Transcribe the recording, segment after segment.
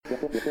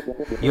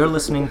You're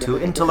listening to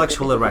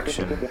Intellectual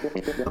Erection,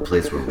 a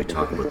place where we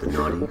talk about the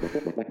naughty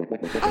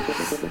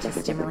to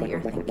stimulate your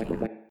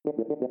thinking.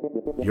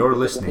 You're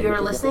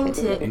listening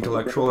to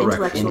Intellectual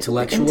Erection.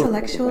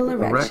 Intellectual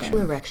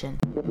Erection.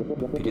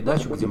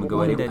 Передачу, где мы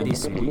говорим о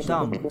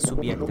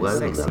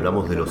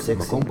hablamos de lo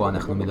sexy.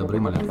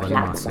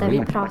 Där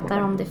vi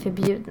pratar om det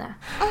förbjudna.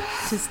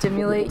 To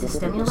stimulate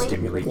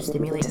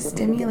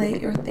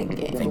your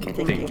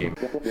thinking.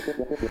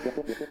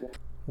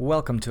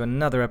 Welcome to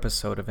another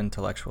episode of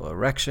Intellectual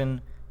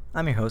Erection.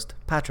 I'm your host,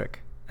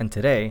 Patrick, and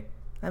today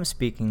I'm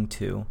speaking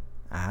to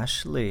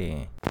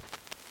Ashley.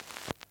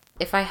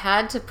 If I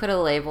had to put a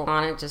label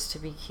on it just to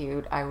be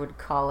cute,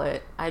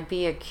 I'd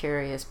be a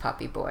curious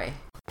puppy boy.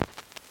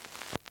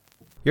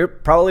 You're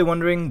probably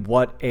wondering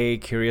what a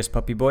curious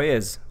puppy boy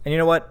is. And you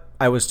know what?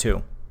 I was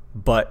too.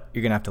 But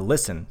you're going to have to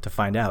listen to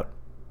find out.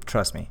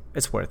 Trust me,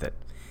 it's worth it.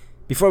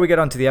 Before we get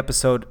on to the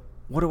episode,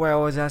 what do I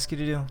always ask you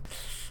to do?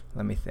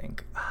 Let me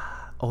think.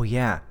 Oh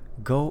yeah,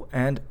 go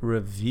and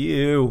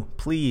review,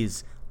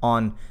 please,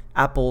 on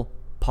Apple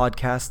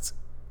Podcasts.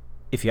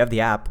 If you have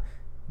the app,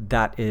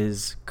 that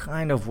is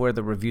kind of where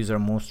the reviews are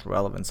most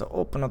relevant. So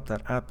open up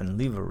that app and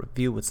leave a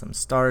review with some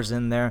stars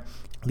in there.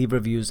 Leave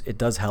reviews. It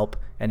does help.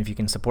 And if you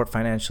can support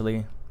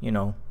financially,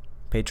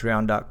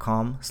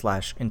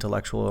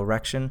 patreon.com/intellectual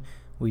erection.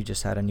 We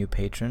just had a new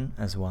patron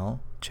as well.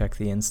 Check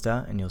the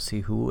Insta and you'll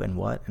see who and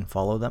what and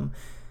follow them.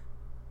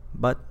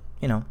 But,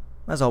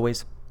 as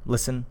always,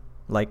 listen,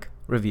 like,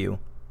 review,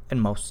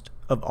 and most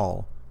of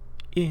all,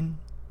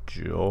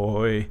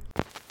 enjoy.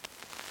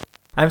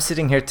 I'm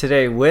sitting here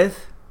today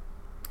with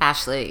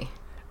Ashley.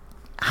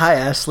 Hi,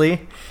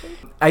 Ashley.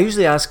 I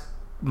usually ask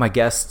my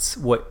guests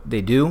what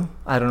they do.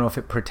 I don't know if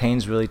it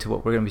pertains really to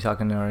what we're going to be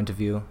talking in our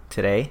interview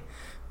today,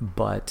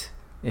 but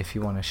if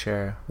you want to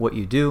share what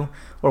you do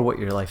or what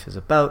your life is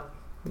about,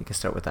 we can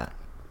start with that.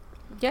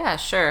 Yeah,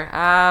 sure.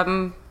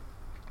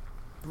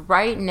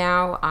 Right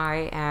now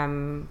I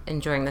am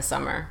enjoying the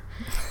summer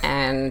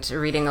and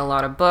reading a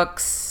lot of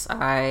books.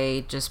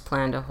 I just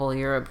planned a whole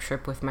Europe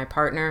trip with my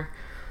partner.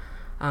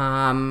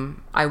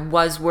 I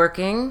was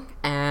working,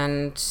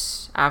 and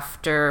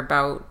after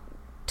about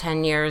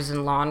 10 years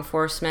in law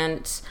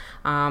enforcement,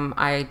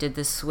 I did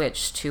the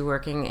switch to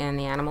working in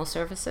the animal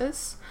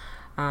services.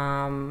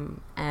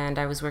 And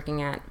I was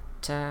working at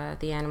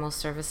the animal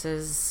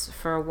services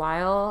for a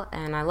while,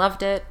 and I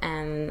loved it,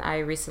 and I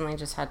recently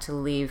just had to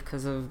leave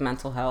because of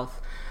mental health.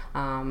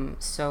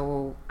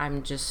 So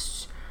I'm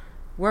just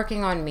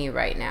working on me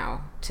right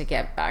now to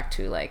get back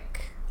to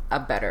like a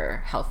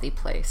better, healthy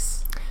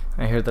place.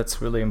 I hear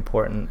that's really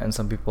important, and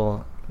some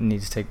people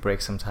need to take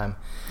breaks sometime.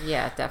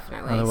 Yeah,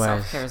 definitely.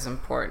 Otherwise, self-care is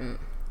important.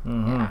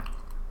 Mm-hmm. Yeah.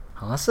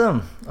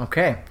 Awesome.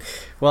 Okay.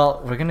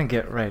 Well, we're going to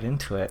get right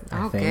into it,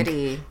 I think.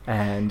 Goody.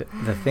 And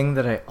the thing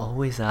that I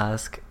always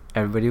ask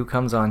everybody who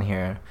comes on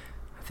here,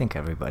 I think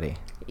everybody,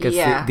 gets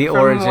the from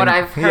origin. What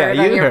I've heard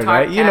on you your heard, podcast,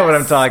 right? You know what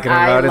I'm talking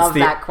about. I love it's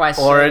the that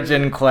question.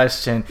 Origin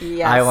question.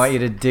 Yes. I want you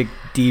to dig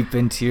deep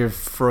into your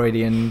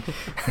Freudian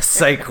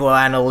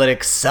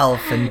psychoanalytic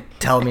self and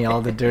tell me all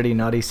the dirty,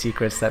 naughty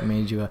secrets that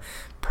made you a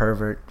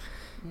pervert.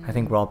 I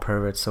think we're all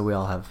perverts, so we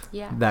all have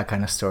that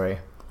kind of story.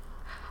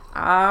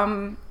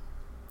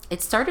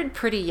 It started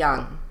pretty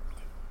young,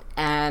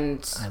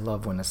 and I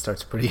love when it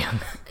starts pretty young.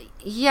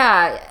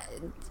 Yeah,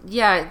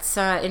 it's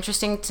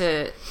interesting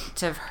to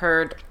have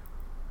heard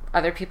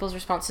other people's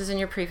responses in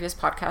your previous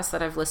podcasts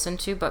that I've listened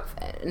to,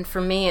 and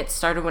for me, it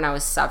started when I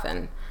was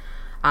 7.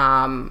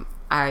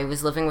 I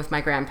was living with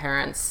my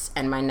grandparents,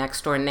 and my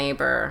next door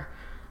neighbor,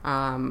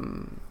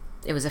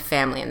 it was a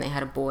family, and they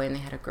had a boy and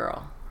they had a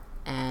girl,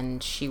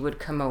 and she would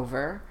come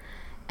over,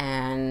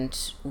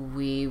 and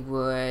we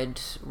would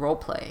role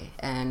play,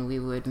 and we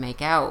would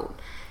make out,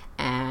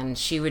 and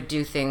she would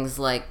do things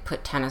like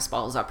put tennis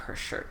balls up her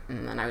shirt,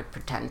 and then I would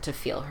pretend to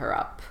feel her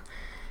up.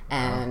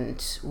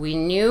 And we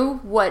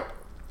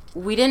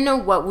didn't know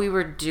what we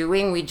were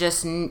doing, we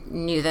just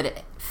knew that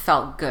it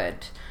felt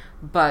good.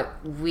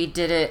 But we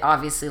did it,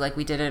 obviously,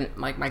 we did it in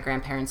my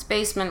grandparents'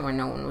 basement where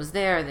no one was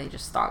there. They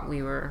just thought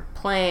we were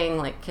playing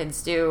like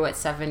kids do at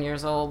 7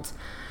 years old.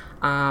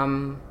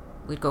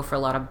 We'd go for a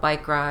lot of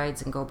bike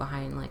rides and go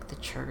behind the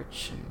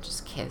church and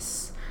just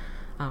kiss.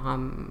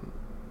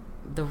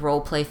 The role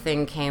play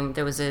thing came,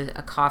 there was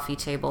a coffee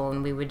table,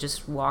 and we would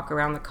just walk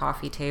around the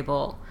coffee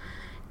table,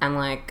 and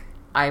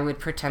I would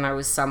pretend I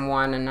was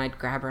someone, and I'd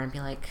grab her and be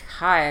like,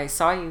 "Hi, I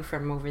saw you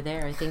from over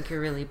there. I think you're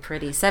really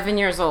pretty." 7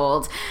 years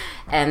old.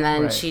 And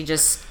then she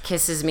just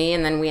kisses me,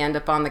 and then we end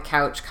up on the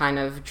couch kind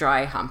of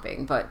dry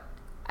humping. But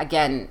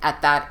again,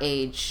 at that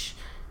age,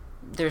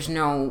 there's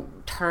no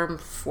term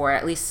for it.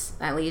 At least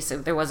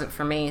there wasn't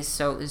for me.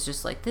 So it was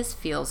just this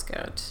feels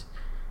good.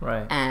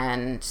 Right.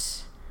 And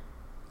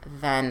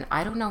then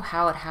I don't know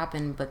how it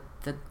happened, but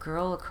the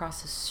girl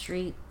across the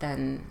street,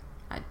 then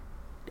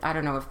I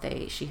don't know if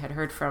she had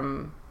heard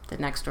from the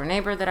next door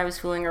neighbor that I was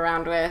fooling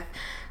around with,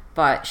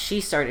 but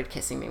she started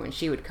kissing me when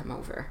she would come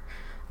over.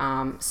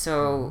 Word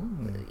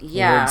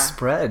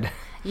spread.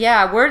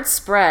 Yeah, word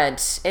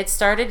spread. It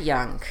started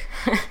young.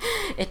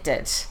 It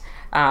did.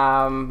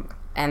 And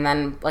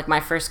then like my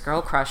first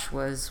girl crush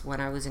was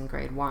when I was in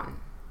grade 1.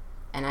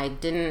 And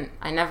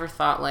I never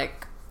thought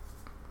like,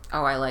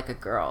 oh, I like a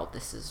girl,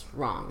 this is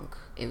wrong.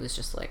 It was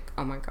just like,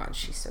 oh my God,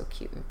 she's so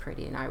cute and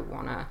pretty and I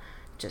want to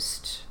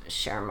just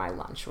share my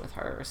lunch with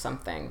her or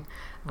something.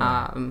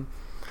 Right.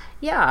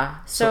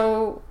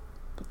 So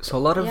a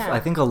lot of, I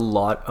think a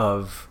lot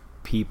of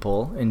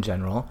people in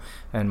general,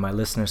 and my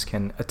listeners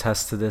can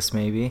attest to this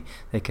maybe,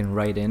 they can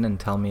write in and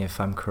tell me if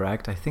I'm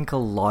correct. I think a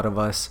lot of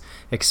us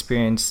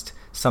experienced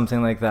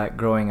something like that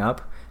growing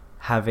up,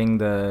 having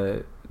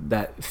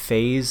that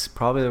phase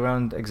probably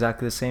around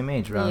exactly the same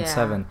age, around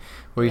 7,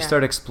 where you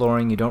start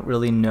exploring, you don't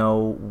really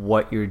know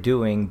what you're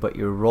doing, but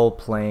you're role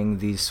playing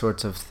these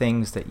sorts of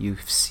things that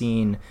you've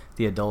seen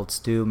the adults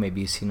do,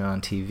 maybe you've seen it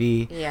on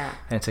TV, and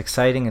it's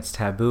exciting, it's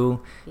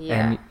taboo,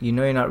 and you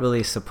know you're not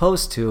really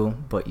supposed to,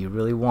 but you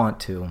really want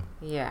to.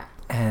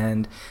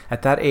 And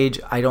at that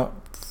age, I don't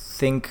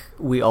think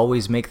we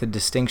always make the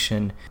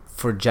distinction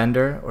for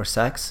gender or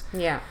sex.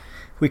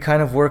 We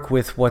kind of work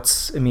with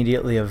what's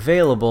immediately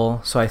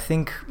available. So I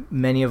think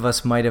many of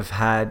us might have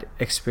had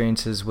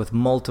experiences with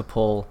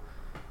multiple,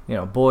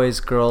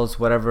 boys, girls,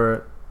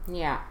 whatever,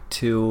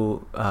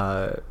 to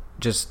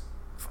just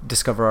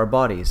discover our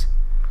bodies,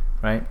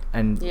 right?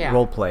 And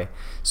role play.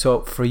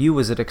 So for you,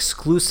 was it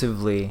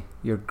exclusively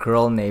your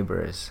girl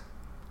neighbors?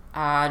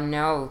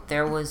 No,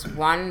 there was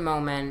one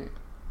moment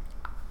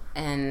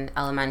in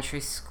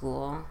elementary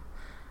school,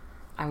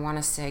 I want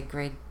to say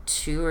grade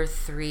 2 or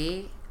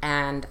 3,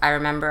 and I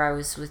remember I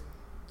was with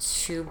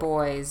 2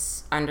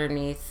 boys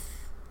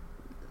underneath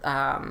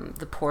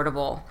the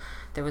portable.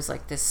 There was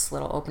like this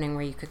little opening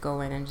where you could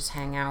go in and just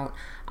hang out.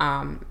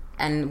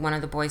 And one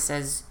of the boys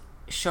says,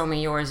 "Show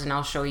me yours and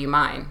I'll show you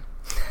mine."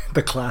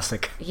 The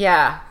classic.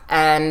 Yeah.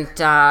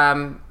 And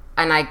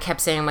I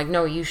kept saying, like,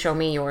 "No, you show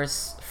me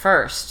yours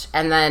first."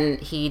 And then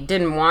he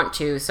didn't want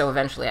to, so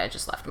eventually I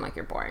just left him. Like,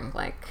 "You're boring.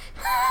 Like,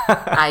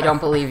 I don't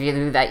believe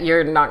you that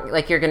you're not,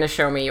 like, you're going to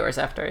show me yours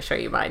after I show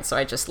you mine." So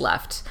I just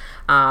left.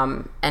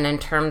 And in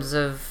terms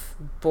of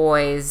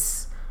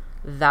boys,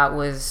 that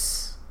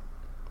was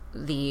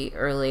the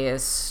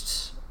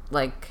earliest,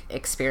 like,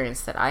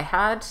 experience that I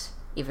had,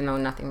 even though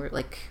nothing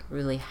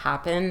really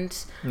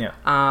happened.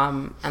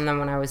 And then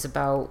when I was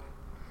about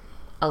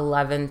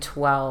 11,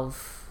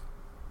 12,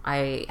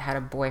 I had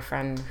a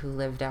boyfriend who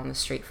lived down the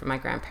street from my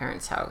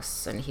grandparents'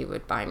 house, and he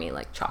would buy me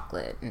like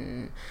chocolate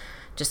and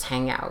just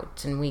hang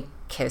out, and we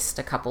kissed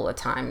a couple of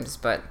times,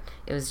 but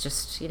it was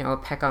just, a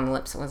peck on the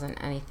lips. It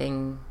wasn't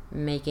anything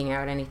making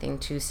out, anything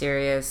too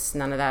serious,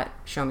 none of that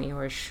show me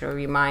yours, show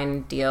you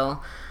mine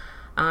deal.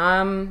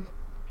 And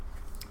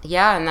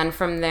then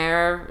from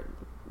there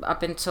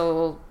up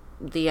until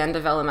the end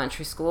of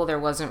elementary school, there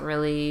wasn't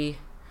really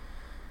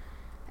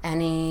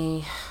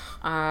any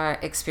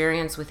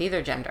experience with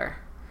either gender.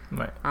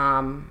 Right.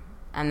 And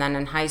then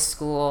in high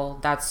school,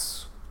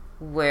 that's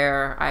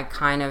where I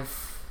kind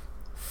of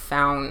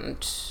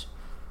found,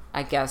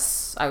 I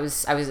guess, I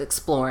was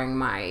exploring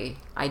my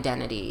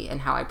identity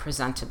and how I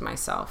presented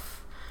myself.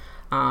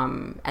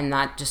 And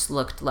that just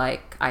looked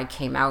like I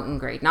came out in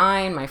grade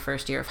 9, my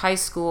first year of high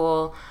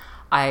school.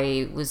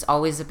 I was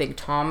always a big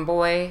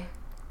tomboy,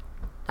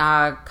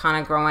 kind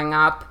of growing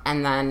up.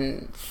 And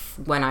then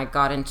when I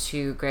got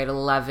into grade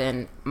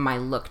 11, my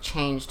look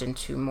changed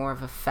into more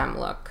of a femme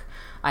look.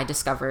 I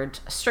discovered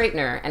a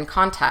straightener and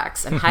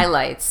contacts and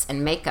highlights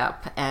and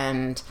makeup,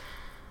 and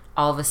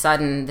all of a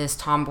sudden this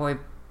tomboy,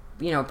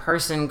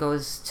 person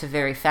goes to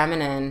very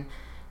feminine,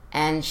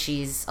 and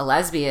she's a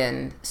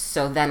lesbian.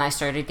 So then I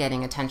started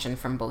getting attention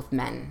from both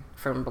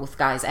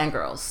guys and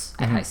girls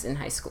in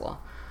high school.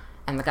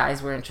 And the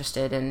guys were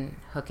interested in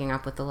hooking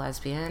up with the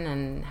lesbian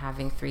and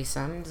having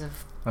threesomes.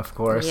 Of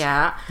course.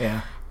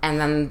 Yeah.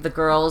 And then the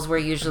girls were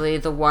usually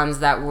the ones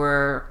that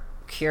were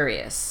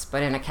curious.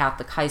 But in a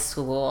Catholic high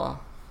school,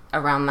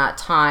 around that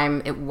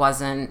time, it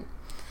wasn't,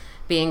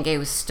 being gay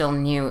was still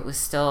new. It was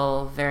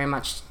still very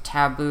much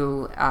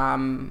taboo,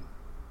 and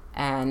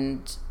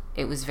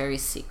it was very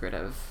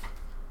secretive.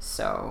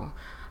 So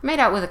I made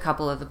out with a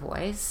couple of the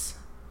boys.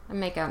 A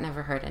make out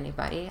never hurt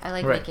anybody. I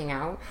like making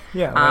out.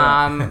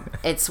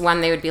 It's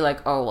when they would be like,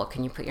 "Oh, well,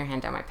 can you put your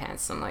hand down my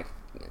pants?" I'm like,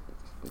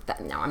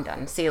 "No, I'm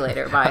done. See you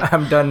later. Bye."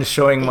 I'm done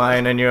showing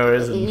mine and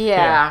yours. And,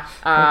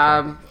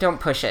 okay. Don't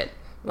push it.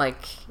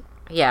 Like,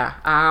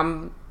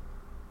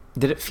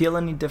 Did it feel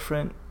any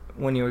different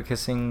when you were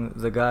kissing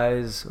the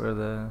guys or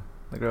the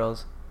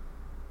girls?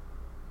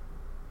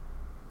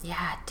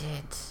 Yeah, it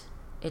did.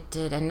 It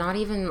did. And not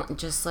even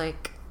just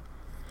like,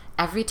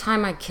 every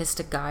time I kissed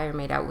a guy or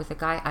made out with a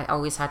guy, I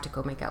always had to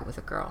go make out with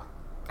a girl.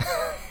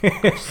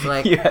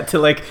 Like, you had to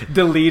like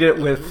delete it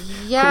with...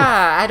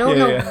 Yeah, I don't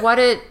know what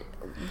it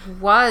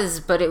was,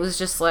 but it was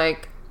just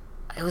like,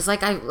 it was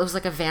like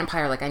a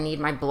vampire. Like, I need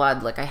my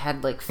blood. Like, I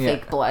had like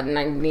fake blood, and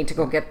I need to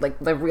go get like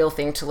the real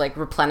thing to like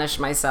replenish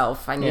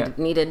myself. I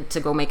needed to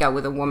go make out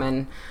with a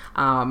woman.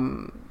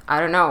 I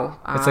don't know.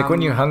 It's like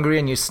when you're hungry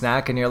and you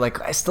snack and you're like,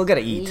 I still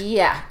gotta eat.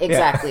 Yeah,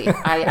 exactly.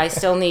 I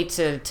still need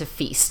to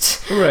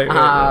feast.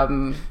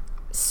 Right.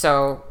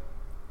 So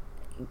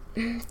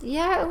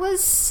Yeah, it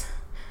was...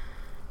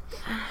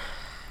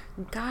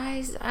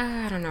 Guys,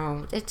 I don't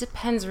know. It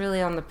depends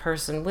really on the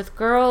person. With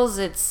girls,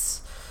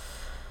 it's...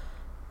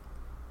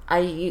 I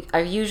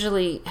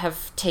usually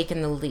have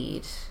taken the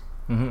lead.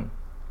 Mm-hmm.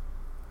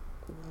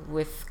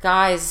 With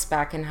guys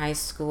back in high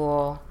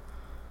school,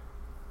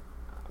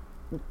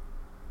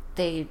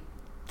 they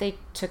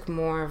took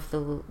more of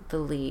the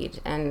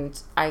lead,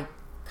 and I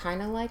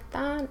kind of like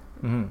that.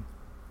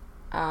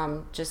 Mm-hmm.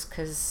 Just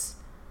because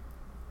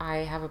I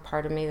have a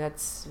part of me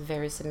that's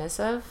very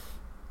submissive,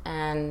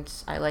 and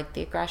I like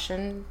the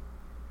aggression.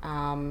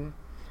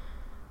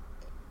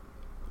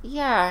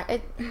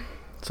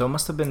 So it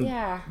must have been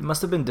Yeah. it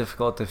must have been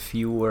difficult if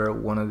you were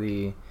one of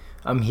the.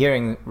 I'm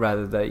hearing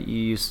rather that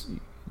you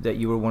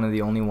were one of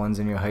the only ones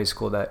in your high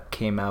school that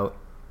came out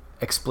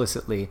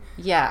explicitly.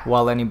 Yeah.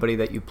 While anybody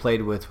that you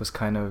played with was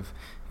kind of,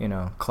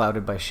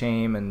 clouded by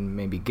shame and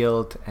maybe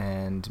guilt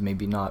and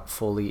maybe not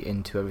fully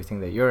into everything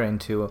that you're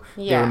into.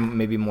 Yeah. They were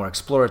maybe more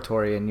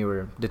exploratory and you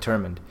were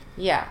determined.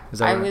 Yeah. Is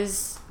that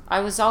right?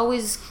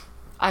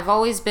 I've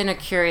always been a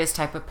curious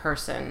type of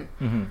person.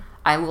 Mm-hmm.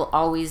 I will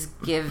always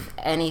give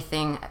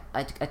anything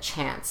a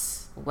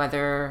chance,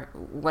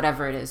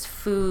 whatever it is,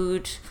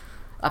 food,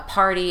 a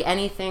party,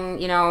 anything,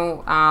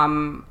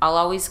 I'll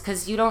always,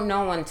 because you don't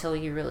know until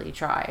you really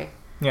try.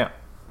 Yeah.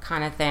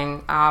 Kind of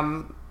thing.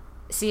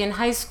 See, in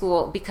high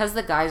school, because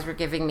the guys were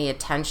giving me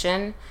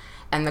attention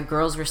and the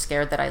girls were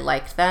scared that I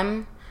liked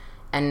them,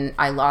 and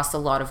I lost a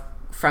lot of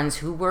friends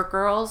who were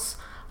girls,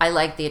 I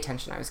liked the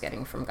attention I was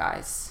getting from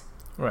guys.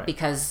 Right.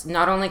 Because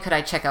not only could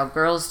I check out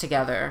girls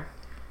together,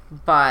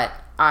 but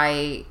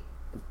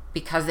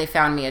because they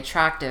found me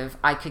attractive,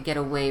 I could get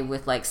away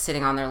with like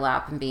sitting on their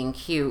lap and being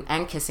cute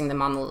and kissing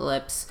them on the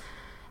lips,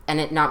 and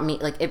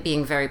it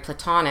being very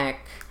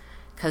platonic,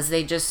 because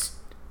they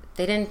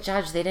didn't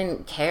judge, they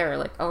didn't care,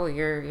 like, oh,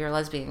 you're a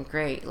lesbian,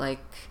 great, like,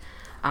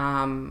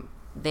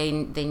 they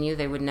knew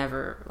they would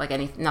never,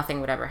 like, nothing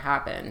would ever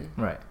happen.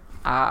 Right.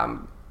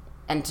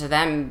 And to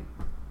them,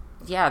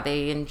 yeah,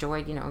 they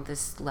enjoyed,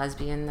 this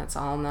lesbian that's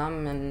all in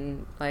them,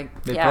 and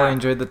like, They yeah. probably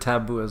enjoyed the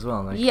taboo as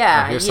well. Like,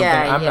 Yeah, here's something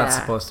I'm yeah. not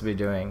supposed to be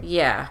doing.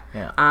 Yeah.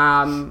 Yeah.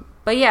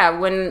 But yeah,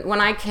 when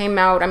I came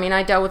out, I mean,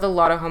 I dealt with a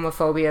lot of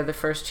homophobia the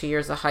first 2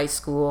 years of high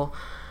school,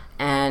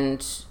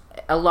 and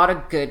a lot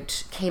of good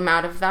came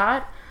out of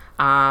that.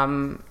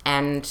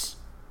 And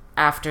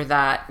after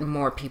that,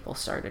 more people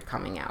started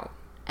coming out.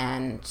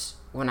 And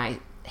when I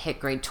hit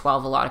grade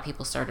 12, a lot of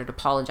people started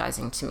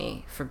apologizing to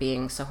me for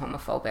being so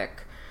homophobic.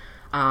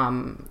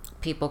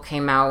 People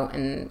came out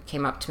and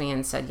came up to me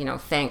and said,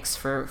 thanks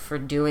for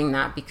doing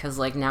that, because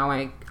like now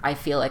I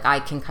feel like I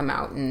can come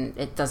out and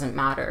it doesn't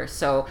matter.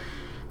 So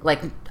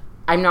like,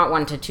 I'm not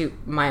one to toot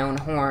my own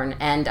horn,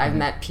 and I've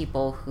met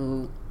people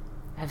who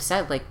have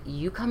said like,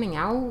 you coming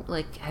out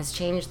like has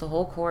changed the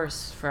whole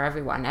course for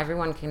everyone.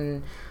 Everyone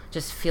can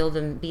just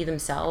be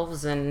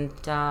themselves, and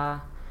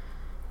it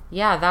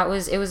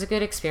was a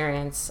good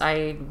experience.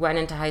 I went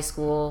into high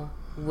school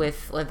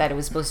with that it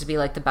was supposed to be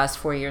like the best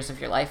 4 years of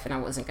your life, and I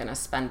wasn't going to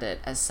spend it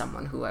as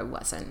someone who I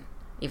wasn't,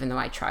 even though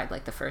I tried.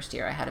 Like the first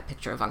year I had a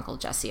picture of Uncle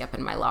Jesse up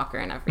in my locker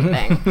and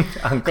everything.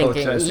 Uncle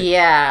Jesse.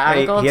 Yeah,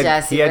 Uncle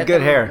Jesse. He had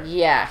good hair.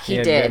 Yeah, he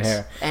had did. good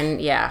hair.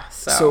 And yeah,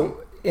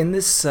 So in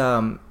this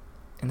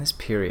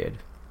period,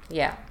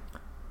 yeah,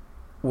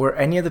 were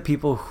any of the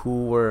people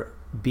who were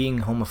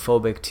being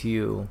homophobic to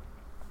you,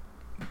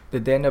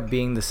 did they end up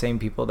being the same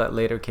people that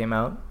later came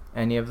out?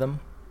 Any of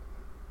them?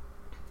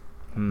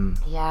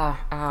 Yeah,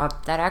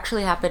 that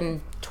actually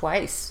happened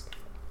twice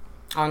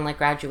on like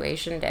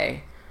graduation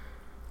day.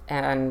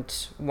 And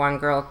one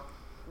girl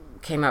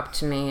came up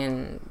to me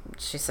and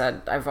she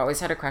said, I've always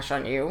had a crush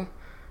on you.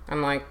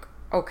 I'm like,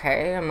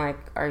 okay. I'm like,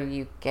 are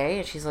you gay?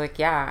 And she's like,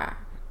 yeah.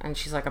 And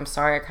she's like, I'm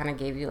sorry, I kind of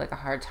gave you like a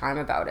hard time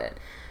about it.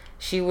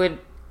 She would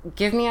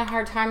give me a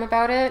hard time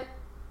about it,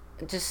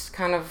 just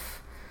kind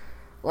of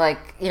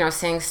like,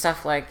 saying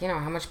stuff like,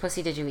 how much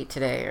pussy did you eat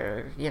today?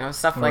 Or,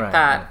 stuff like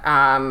that.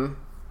 Right.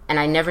 And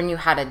I never knew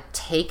how to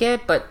take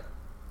it, but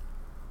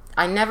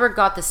I never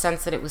got the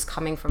sense that it was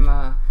coming from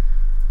a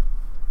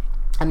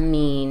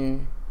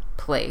mean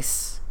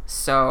place.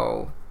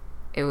 So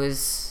it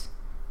was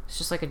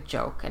just like a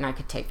joke, and I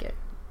could take it.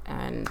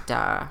 And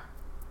and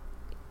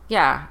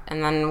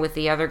then with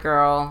the other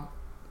girl,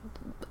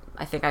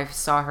 I think I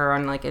saw her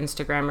on like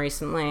Instagram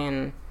recently,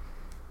 and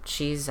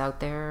she's out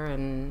there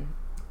and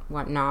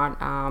whatnot.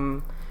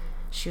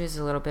 She was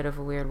a little bit of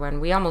a weird one.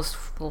 We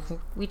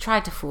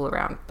tried to fool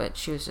around, but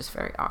she was just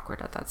very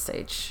awkward at that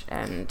stage.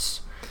 And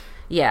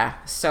yeah,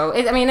 so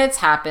it's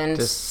happened.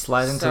 Just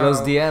slide into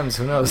those DMs.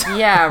 Who knows?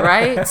 Yeah,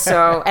 right.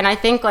 So, and I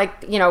think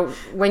like,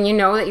 when you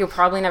know that you'll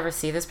probably never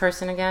see this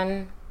person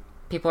again,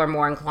 people are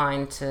more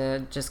inclined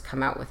to just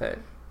come out with it.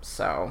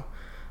 So,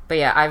 but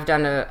yeah, I've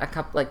done a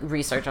couple like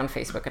research on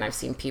Facebook, and I've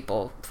seen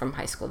people from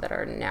high school that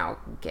are now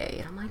gay.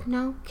 And I'm like,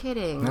 no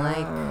kidding.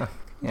 Like,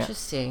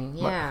 interesting.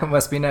 Yeah. It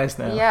must be nice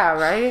now. Yeah,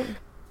 right?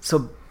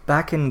 So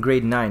back in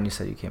grade 9, you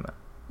said you came out.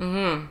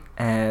 Mm-hmm.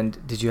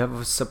 And did you have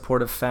a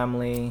supportive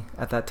family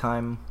at that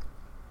time?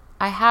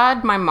 I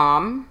had my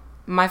mom.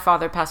 My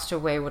father passed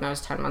away when I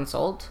was 10 months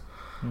old.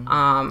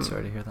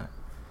 Sorry to hear that.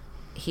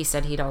 He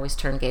said he'd always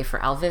turn gay for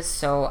Elvis,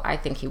 so I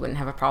think he wouldn't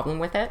have a problem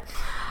with it.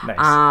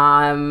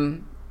 Nice.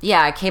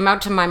 Yeah, I came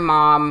out to my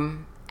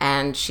mom,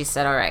 and she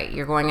said, all right,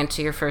 you're going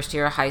into your first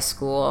year of high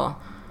school.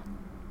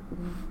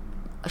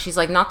 She's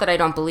like, not that I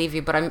don't believe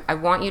you, but I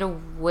want you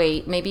to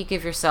wait, maybe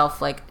give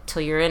yourself, like,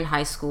 till you're in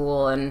high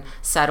school and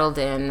settled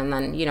in, and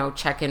then, you know,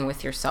 check in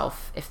with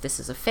yourself. If this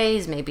is a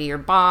phase, maybe you're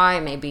bi,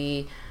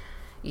 maybe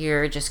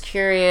you're just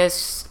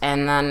curious.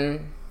 And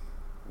then,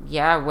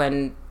 yeah,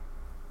 when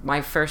my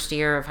first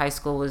year of high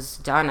school was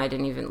done, I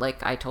didn't even,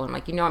 like, I told him,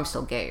 like, you know I'm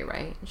still gay,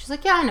 right? And she's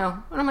like, yeah, I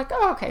know. And I'm like,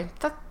 oh, okay,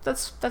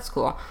 that's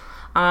cool.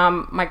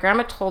 My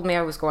grandma told me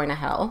I was going to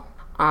hell,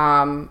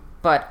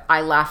 but I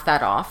laughed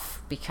that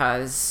off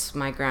because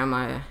my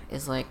grandma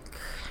is, like,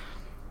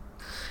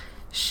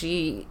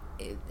 she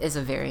is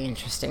a very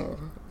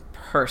interesting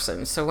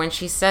person. So when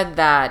she said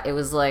that, it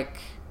was like,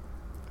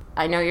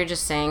 I know you're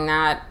just saying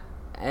that.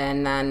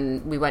 And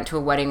then we went to a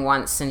wedding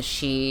once, and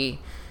she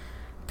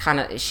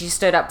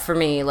stood up for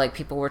me, like,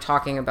 people were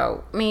talking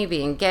about me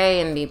being gay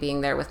and me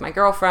being there with my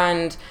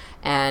girlfriend,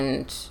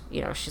 and,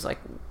 you know, she's like,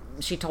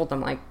 she told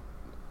them, like,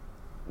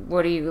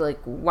 what are you, like,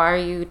 why are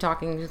you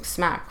talking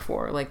smack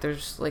for? Like,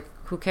 there's, like,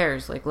 who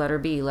cares? Like, let her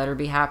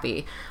be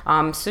happy.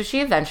 So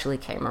she eventually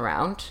came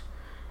around,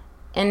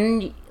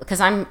 and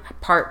because I'm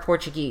part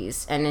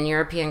Portuguese, and in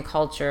European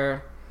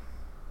culture,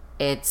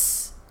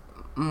 it's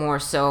more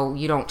so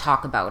you don't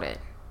talk about it.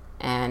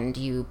 And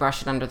you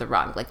brush it under the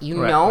rug. Like, you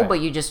know, but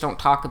you just don't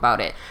talk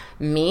about it.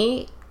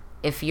 Me,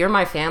 if you're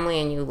my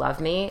family and you love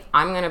me,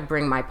 I'm going to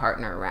bring my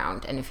partner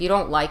around. And if you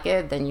don't like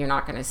it, then you're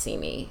not going to see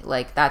me.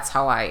 Like, that's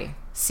how I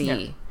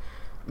see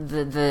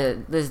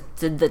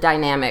the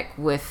dynamic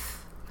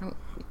with, I don't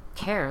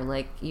care.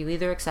 Like, you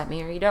either accept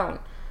me or you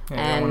don't.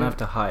 Yeah, you don't have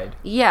to hide.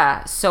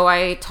 Yeah, so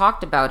I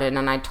talked about it,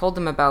 and I told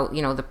them about,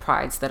 you know, the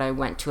prides that I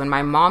went to. And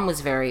my mom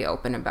was very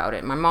open about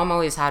it. My mom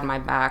always had my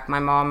back. My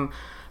mom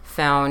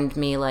found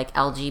me, like,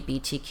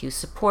 LGBTQ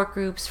support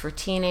groups for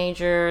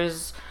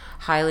teenagers,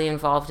 highly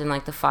involved in,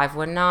 like, the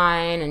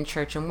 519 and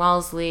Church and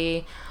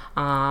Wellesley.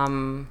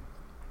 Yeah.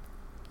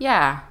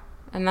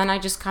 And then I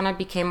just kind of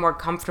became more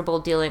comfortable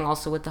dealing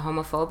also with the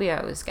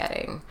homophobia I was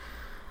getting.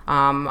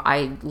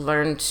 I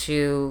learned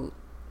to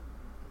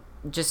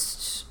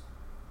just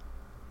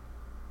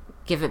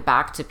give it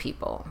back to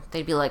people.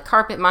 They'd be like,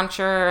 carpet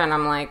muncher, and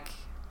I'm like,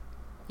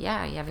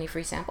 yeah, you have any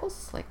free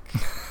samples? Like...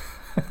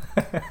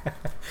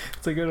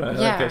 It's a good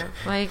one. Yeah,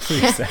 like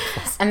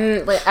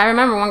and, like, I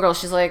remember one girl,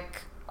 she's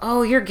like,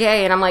 oh, you're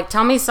gay, and I'm like,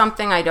 tell me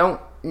something I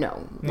don't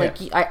know. Like,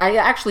 I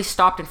actually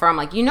stopped in front. I'm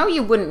like, you know,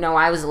 you wouldn't know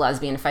I was a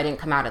lesbian if I didn't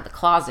come out of the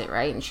closet,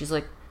 right? And she's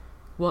like,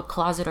 what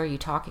closet are you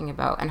talking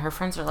about? And her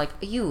friends are like,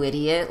 you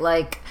idiot.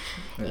 Like,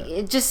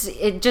 it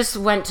just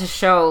went to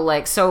show,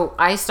 like, so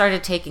I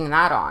started taking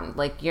that on.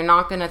 Like, you're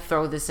not gonna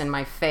throw this in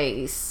my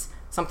face,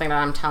 something that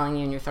I'm telling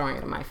you, and you're throwing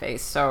it in my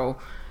face. So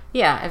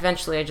yeah,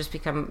 eventually I just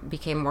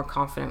became more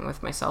confident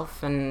with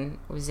myself and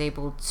was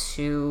able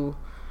to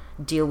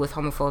deal with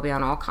homophobia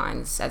on all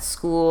kinds, at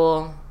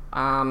school,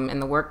 in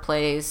the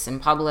workplace, in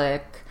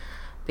public,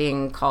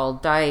 being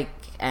called dyke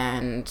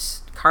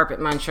and carpet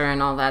muncher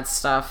and all that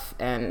stuff.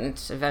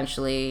 And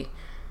eventually,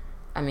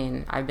 I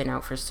mean, I've been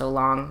out for so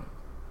long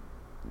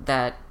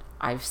that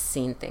I've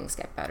seen things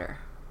get better,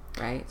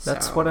 right?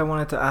 That's what I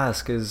wanted to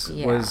ask is,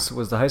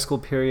 was the high school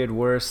period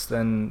worse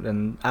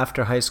than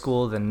after high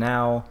school than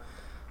now?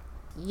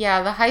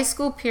 Yeah, the high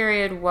school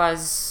period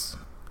was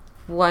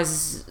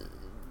worse.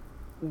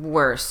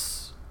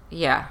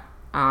 Yeah.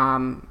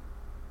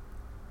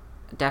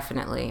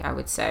 Definitely, I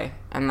would say.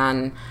 And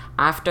then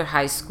after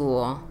high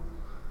school,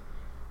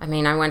 I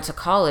mean, I went to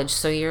college,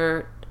 so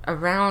you're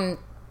around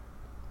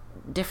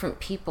different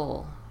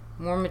people,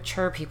 more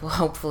mature people,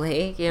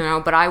 hopefully, you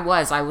know, but I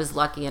was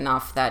lucky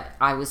enough that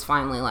I was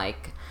finally,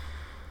 like,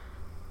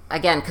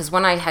 again, because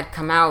when I had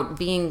come out,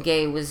 being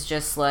gay was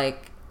just,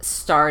 like,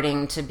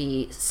 starting to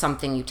be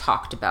something you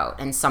talked about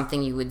and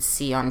something you would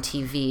see on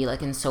TV,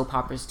 like in soap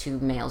operas, two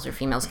males or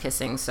females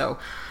kissing. So,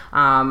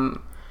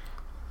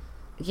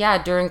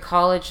 yeah, during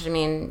college, I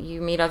mean, you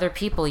meet other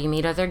people, you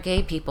meet other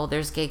gay people.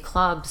 There's gay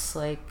clubs,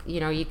 like, you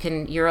know,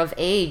 you're of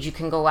age, you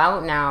can go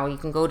out now, you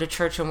can go to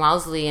Church and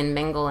Wellesley and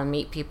mingle and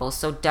meet people.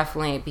 So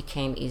definitely it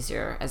became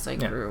easier as I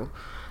grew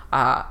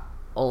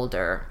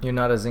older. You're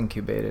not as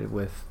incubated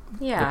with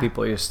the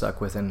people you're stuck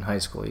with in high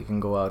school. You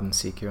can go out and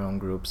seek your own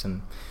groups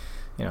and,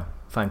 you know,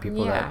 find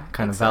people that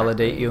kind of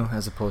validate you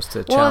as opposed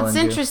to challenge you. Well, it's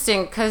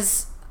interesting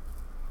because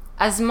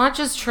as much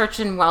as Church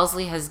and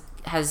Wellesley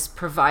has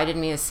provided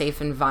me a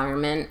safe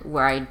environment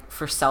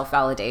for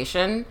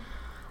self-validation,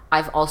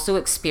 I've also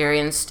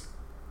experienced,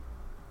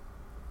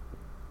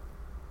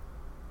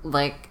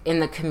 like, in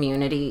the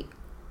community,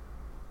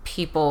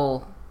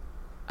 people,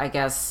 I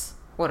guess,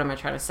 what am I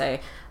trying to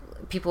say?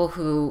 People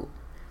who,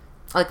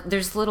 like,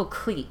 there's little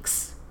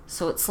cliques.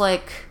 So it's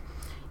like,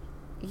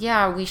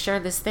 yeah, we share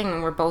this thing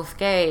and we're both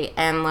gay,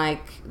 and,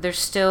 like, there's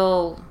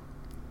still,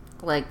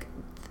 like,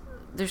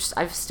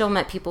 I've still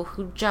met people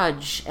who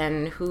judge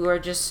and who are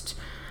just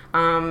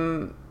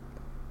I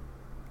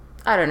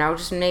don't know,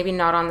 just maybe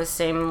not on the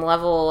same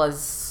level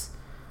as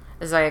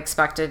I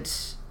expected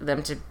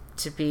them to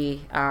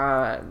be,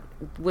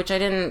 which I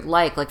didn't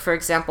like. Like, for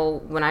example,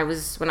 when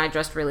I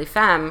dressed really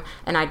femme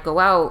and I'd go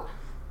out,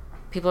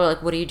 people are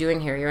like, what are you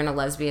doing here? You're in a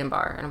lesbian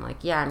bar. And I'm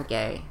like, yeah, I'm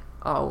gay.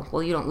 Oh,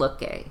 well, you don't look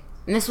gay.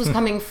 And this was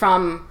coming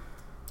from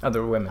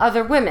Other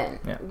women.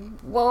 Yeah.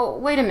 Well,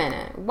 wait a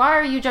minute. Why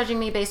are you judging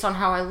me based on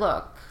how I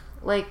look?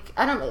 Like,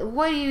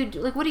 what are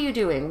you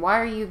doing? Why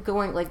are you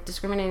going, like,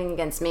 discriminating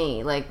against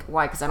me? Like,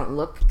 why? Because I don't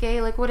look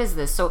gay? Like, what is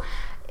this? So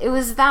it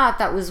was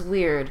that was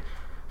weird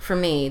for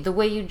me. The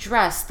way you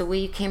dressed, the way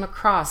you came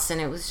across,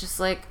 and it was just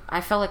like, I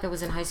felt like I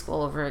was in high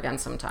school over again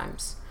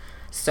sometimes.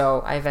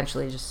 So I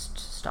eventually just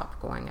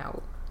stopped going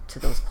out to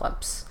those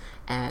clubs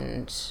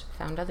and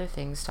found other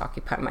things to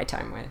occupy my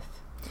time with.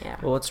 Yeah.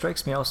 Well, what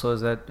strikes me also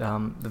is that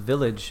the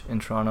Village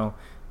in Toronto,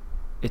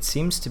 it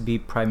seems to be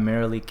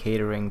primarily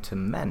catering to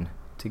men,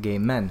 to gay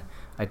men.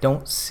 I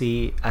don't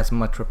see as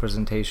much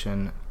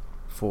representation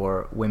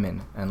for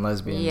women and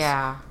lesbians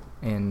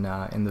in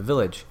the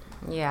Village.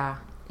 Yeah,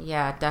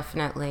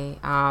 definitely.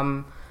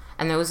 And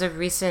there was a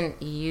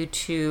recent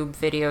YouTube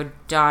video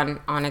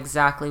done on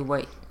exactly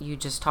what you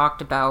just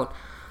talked about.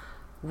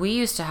 We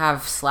used to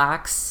have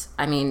slacks.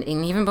 I mean,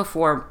 and even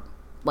before,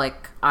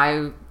 like,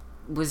 I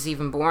was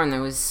even born,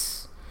 there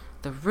was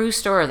the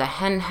Rooster, or the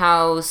Hen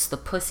House, the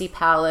Pussy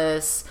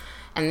Palace,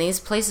 and these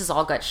places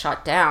all got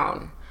shut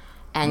down.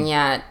 And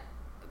yet,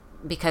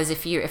 because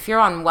if you're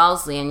on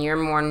Wellesley and you're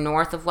more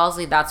north of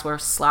Wellesley, that's where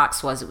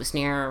Slacks was. It was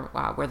near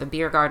where the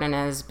beer garden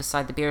is,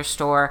 beside the beer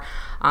store.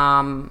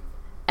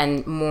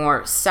 And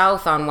more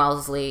south on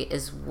Wellesley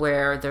is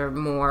where there are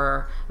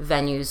more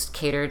venues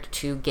catered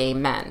to gay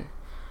men.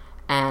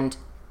 And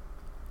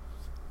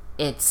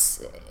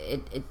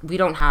we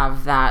don't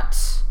have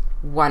that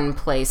one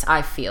place,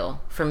 I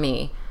feel, for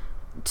me,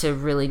 to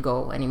really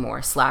go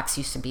anymore. Slacks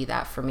used to be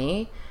that for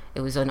me. It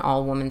was an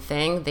all-woman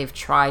thing. They've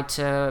tried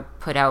to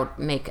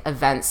make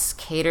events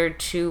catered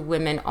to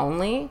women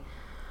only.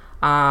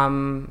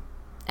 And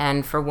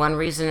for one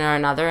reason or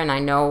another, and I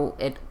know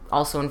it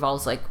also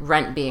involves, like,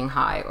 rent being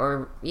high,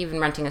 or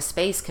even renting a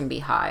space can be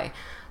high.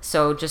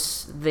 So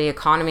just the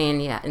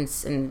economy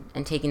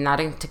and taking that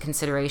into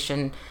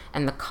consideration,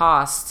 and the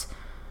cost,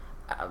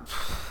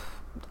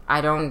 I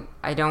don't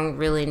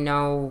really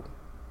know.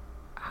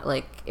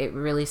 Like, it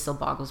really still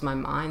boggles my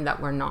mind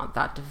that we're not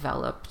that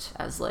developed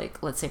as,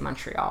 like, let's say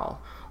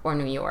Montreal or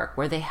New York,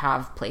 where they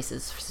have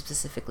places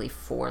specifically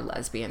for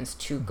lesbians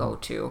to go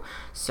to.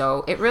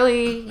 So it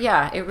really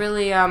I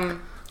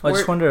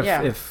just wonder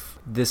if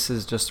this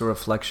is just a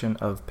reflection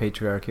of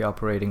patriarchy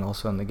operating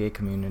also in the gay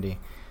community,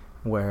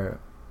 where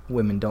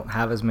women don't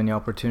have as many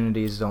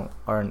opportunities, there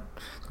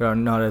are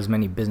not as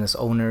many business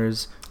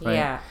owners, right?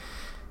 Yeah.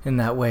 In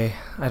that way,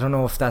 I don't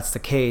know if that's the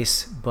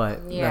case,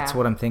 but that's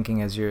what I'm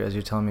thinking as you're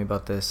telling me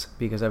about this,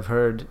 because I've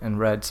heard and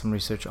read some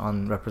research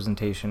on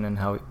representation and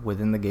how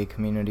within the gay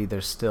community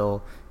there's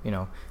still,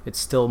 it's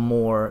still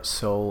more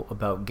so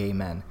about gay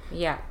men.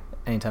 Yeah.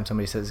 Anytime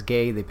somebody says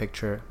gay, they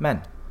picture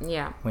men.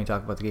 Yeah. When you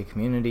talk about the gay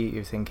community,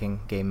 you're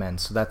thinking gay men.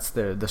 So that's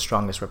the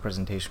strongest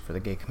representation for the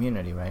gay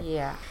community, right?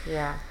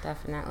 Yeah,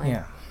 definitely.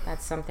 Yeah.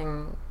 That's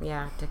something,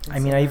 to consider. I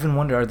mean, I even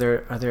wonder,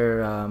 are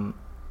there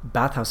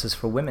bathhouses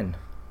for women?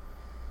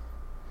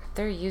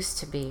 There used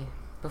to be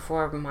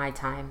before my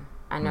time.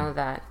 I know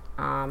that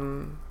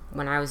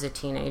when I was a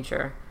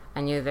teenager, I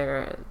knew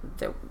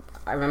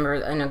I remember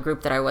in a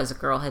group that I was, a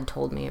girl had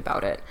told me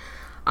about it.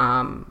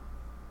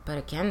 But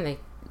again, they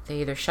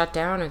either shut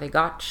down or they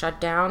got shut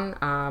down.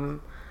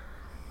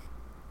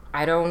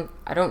 I don't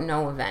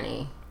know of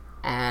any.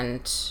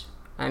 And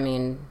I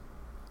mean,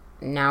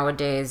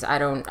 nowadays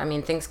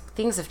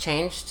things have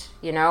changed,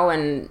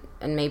 and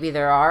maybe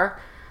there are.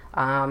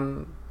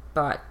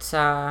 But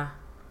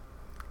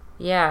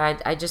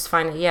I just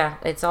find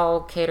it's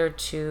all catered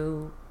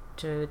to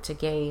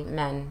gay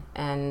men.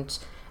 And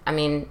I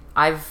mean,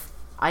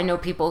 I know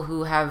people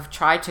who have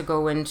tried to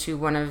go into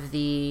one of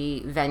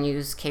the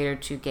venues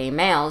catered to gay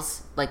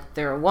males, like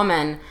they're a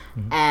woman,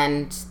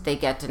 and they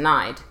get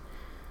denied.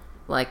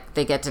 Like,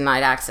 they get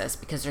denied access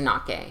because they're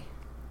not gay.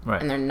 Right.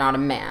 And they're not a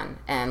man.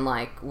 And,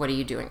 like, what are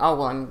you doing? Oh,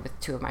 well, I'm with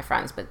two of my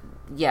friends. But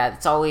yeah,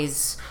 it's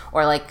always,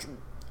 or like,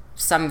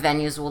 some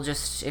venues will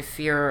just, if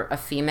you're a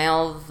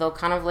female, they'll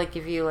kind of like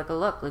give you like a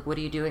look, like, what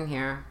are you doing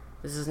here?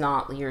 This is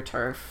not your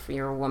turf.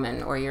 You're a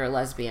woman, or you're a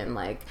lesbian,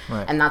 like,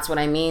 right. And that's what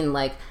I mean.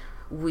 Like,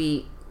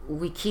 we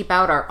keep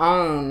out our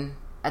own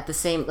at the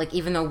same, like,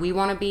 even though we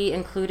want to be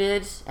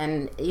included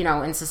and,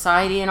 in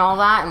society and all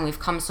that, and we've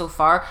come so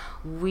far,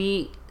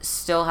 we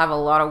still have a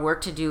lot of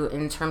work to do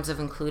in terms of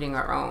including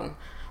our own.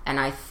 And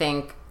I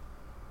think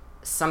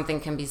something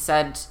can be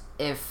said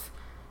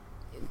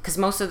because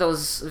most of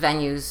those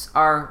venues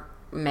are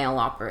male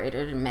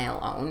operated and male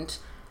owned,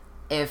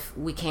 if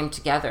we came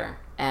together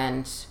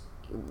and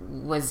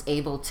was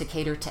able to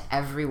cater to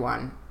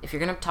everyone. If you're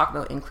going to talk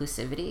about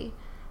inclusivity,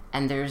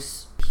 and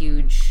there's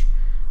huge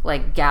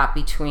like gap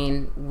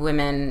between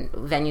women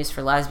venues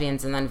for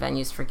lesbians and then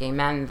venues for gay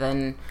men,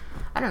 then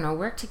I don't know,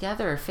 work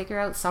together, figure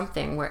out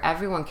something where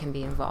everyone can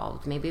be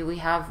involved. Maybe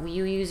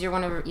you use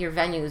one of your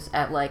venues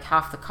at like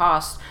half the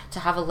cost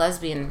to have a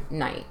lesbian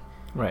night.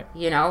 Right.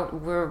 You know,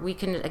 where we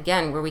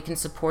can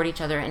support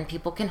each other and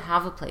people can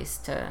have a place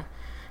to,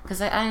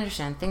 because I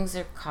understand things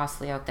are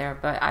costly out there,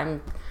 but I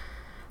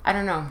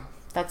don't know.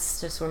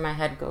 That's just where my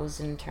head goes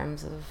in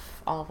terms of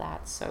all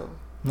that. So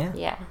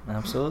yeah.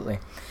 Absolutely.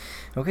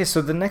 Okay,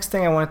 so the next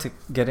thing I wanted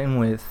to get in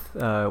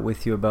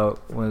with you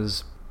about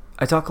was,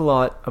 I talk a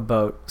lot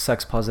about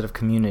sex positive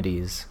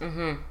communities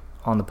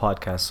on the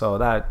podcast. So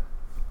that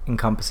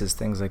encompasses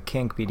things like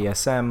kink,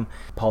 BDSM,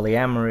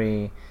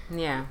 polyamory,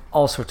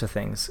 all sorts of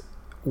things.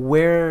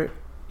 Where,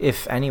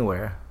 if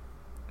anywhere,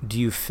 do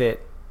you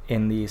fit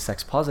in the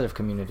sex positive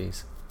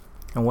communities?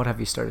 And what have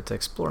you started to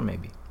explore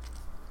maybe?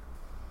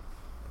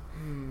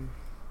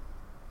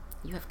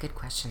 You have good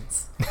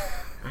questions.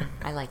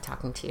 I like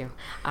talking to you.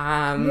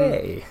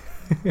 Yay.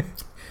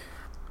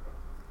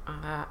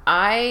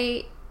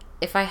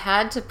 If I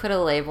had to put a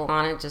label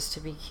on it just to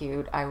be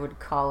cute,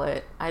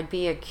 I'd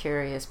be a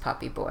curious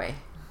puppy boy.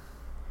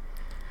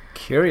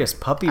 Curious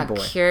puppy boy. A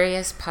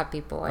curious puppy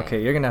boy.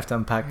 Okay, you're going to have to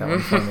unpack that one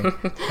for me.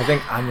 I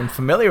think I'm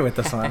unfamiliar with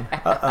this one.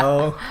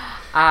 Uh-oh.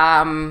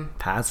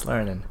 Pat's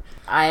learning.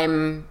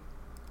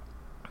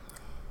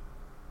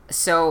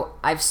 So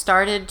I've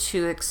started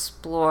to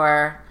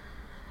explore,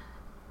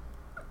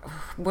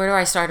 where do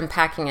I start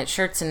unpacking it?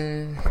 Shirts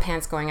and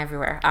pants going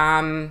everywhere.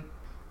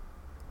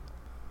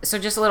 So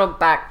just a little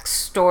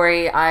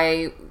backstory.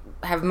 I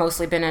have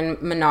mostly been in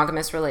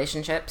monogamous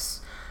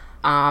relationships.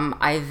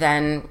 I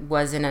then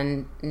was in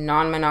a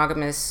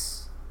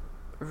non-monogamous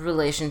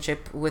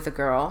relationship with a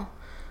girl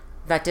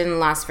that didn't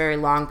last very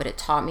long, but it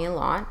taught me a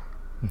lot.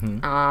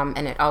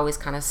 And it always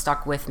kind of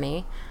stuck with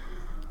me.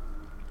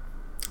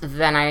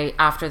 Then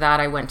after that,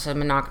 I went to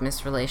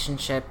monogamous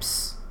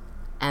relationships,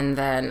 and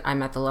then I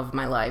met the love of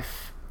my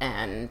life,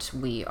 and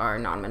we are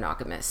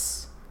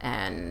non-monogamous.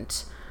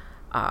 And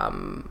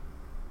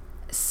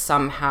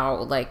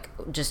somehow, like,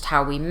 just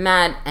how we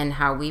met and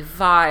how we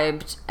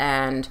vibed,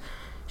 and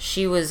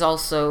she was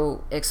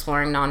also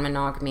exploring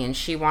non-monogamy, and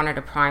she wanted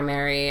a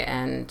primary,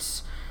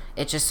 and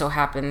it just so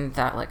happened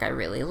that, like, I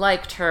really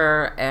liked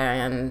her,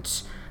 and,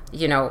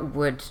 you know,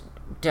 would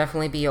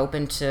definitely be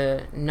open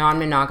to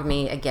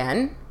non-monogamy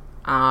again.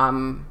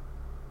 And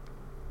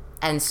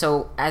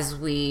so as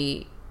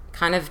we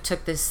kind of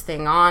took this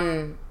thing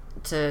on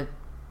to,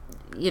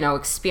 you know,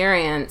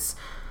 experience,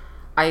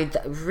 I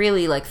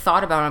really like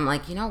thought about it. I'm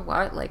like, you know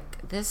what,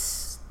 like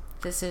this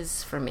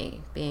is for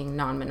me, being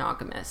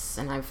non-monogamous.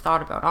 And I've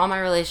thought about all my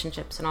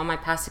relationships and all my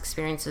past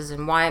experiences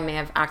and why I may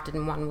have acted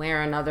in one way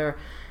or another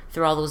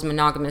through all those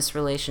monogamous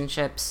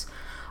relationships.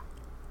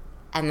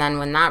 And then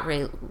when that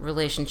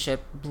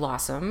relationship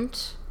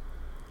blossomed,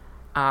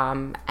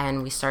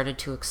 and we started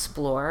to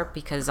explore,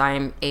 because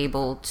I'm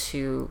able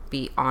to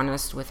be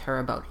honest with her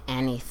about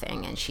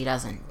anything and she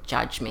doesn't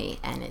judge me,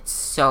 and it's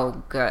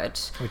so good.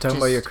 Are we talking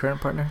about your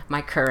current partner?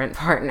 My current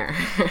partner.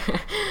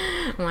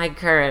 My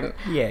current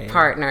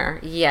partner,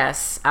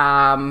 yes.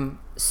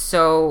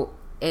 So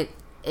it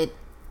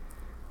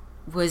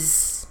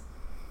was,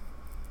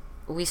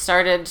 we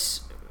started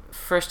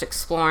first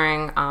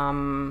exploring,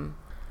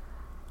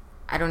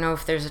 I don't know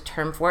if there's a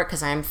term for it,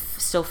 because I'm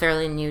still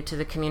fairly new to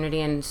the community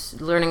and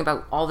learning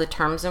about all the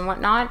terms and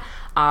whatnot.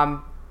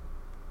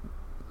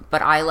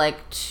 But I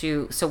like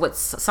to, so what's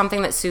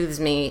something that soothes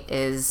me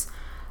is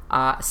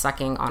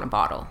sucking on a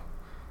bottle.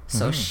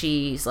 So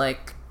she's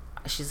like,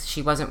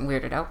 she wasn't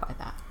weirded out by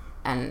that.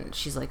 And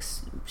she's like,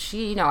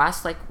 she, you know,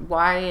 asked like,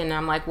 why? And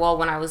I'm like, well,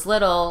 when I was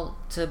little,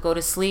 to go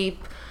to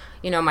sleep,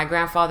 you know, my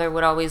grandfather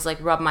would always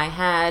like rub my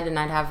head, and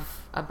I'd have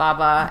a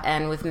baba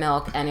and with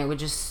milk, and it would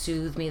just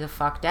soothe me the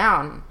fuck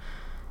down.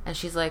 And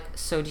she's like,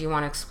 so do you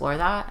want to explore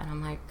that? And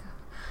I'm like,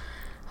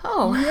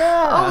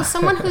 oh,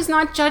 someone who's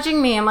not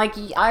judging me. I'm like,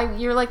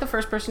 you're like the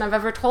first person I've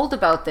ever told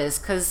about this,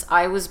 because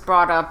I was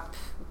brought up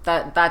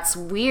that's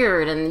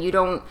weird, and you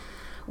don't,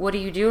 what are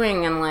you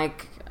doing? And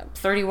like,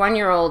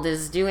 31-year-old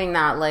is doing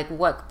that, like,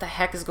 what the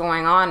heck is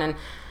going on? And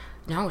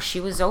no, she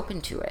was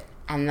open to it.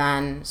 And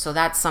then, so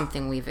that's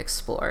something we've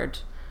explored.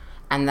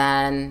 And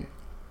then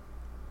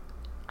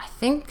I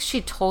think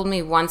she told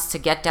me once to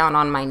get down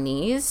on my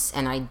knees,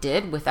 and I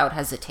did without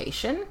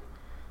hesitation.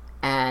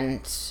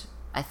 And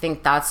I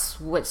think that's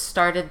what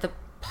started the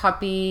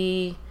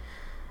puppy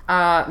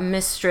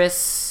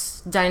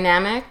mistress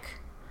dynamic.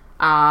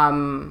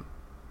 I'm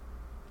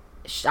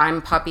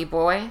puppy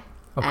boy,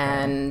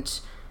 and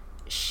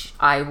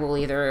I will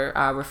either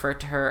refer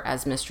to her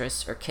as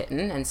mistress or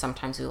kitten, and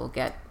sometimes we will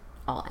get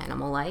all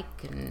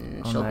animal-like,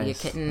 and she'll be a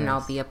kitten, and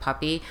I'll be a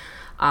puppy.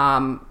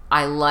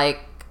 I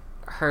like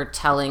her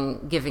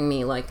giving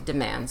me like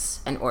demands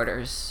and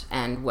orders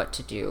and what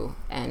to do,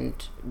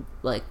 and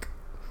like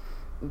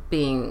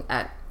being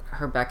at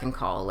her beck and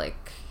call,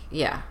 like,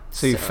 yeah.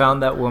 So you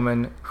found that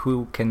woman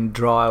who can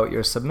draw out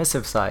your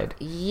submissive side.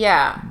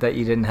 Yeah. That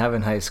you didn't have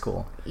in high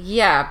school.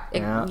 Yeah.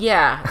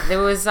 Yeah. There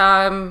was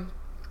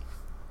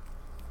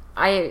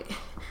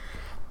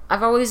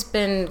I've always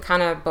been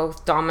kind of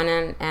both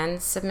dominant and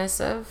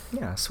submissive.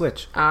 Yeah,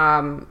 switch.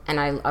 And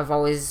I've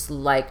always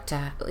liked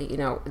to,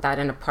 that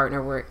in a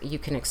partner where you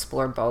can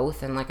explore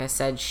both. And like I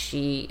said,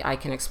 I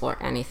can explore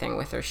anything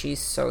with her. She's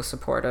so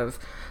supportive.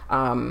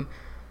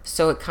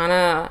 So it kind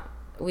of,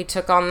 we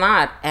took on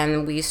that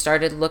and we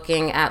started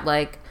looking at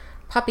like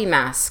puppy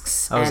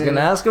masks. I was going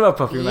to ask about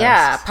puppy masks.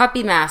 Yeah,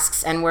 puppy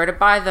masks and where to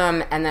buy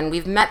them. And then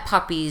we've met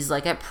puppies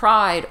like at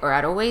Pride or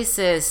at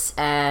Oasis,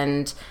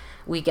 and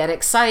we get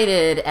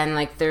excited, and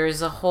like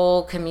there's a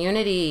whole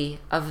community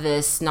of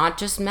this, not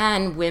just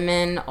men,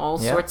 women, all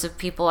sorts of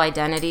people,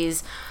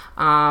 identities.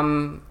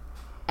 I,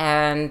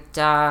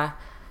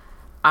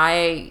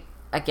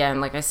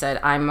 again, like I said,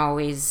 I'm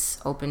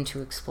always open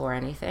to explore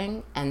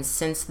anything. And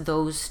since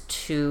those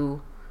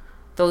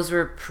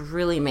were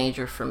really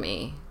major for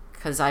me,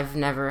 because I've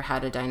never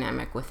had a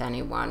dynamic with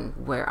anyone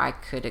where I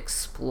could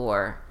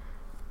explore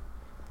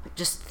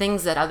just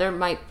things that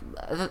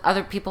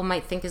other people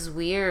might think is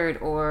weird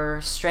or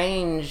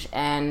strange.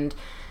 And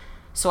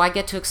so I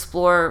get to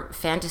explore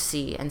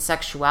fantasy and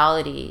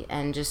sexuality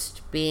and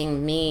just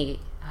being me,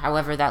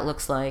 however that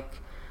looks like,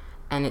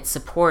 and it's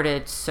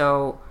supported.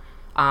 So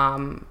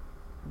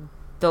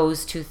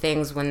those two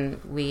things,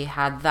 when we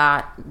had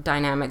that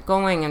dynamic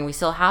going, and we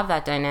still have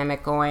that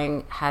dynamic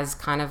going, has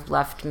kind of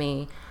left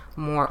me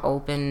more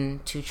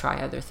open to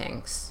try other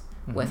things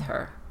with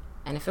her.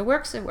 And if it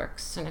works, it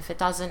works. And if it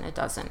doesn't, it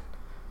doesn't.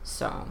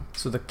 So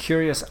the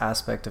curious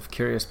aspect of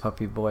Curious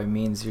Puppy Boy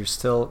means you're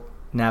still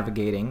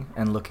navigating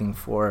and looking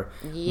for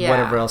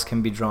whatever else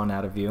can be drawn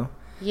out of you.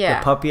 Yeah.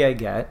 The puppy I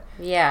get.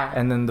 Yeah.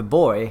 And then the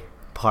boy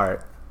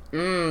part.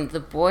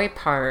 The boy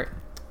part.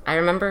 I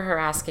remember her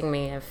asking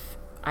me if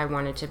I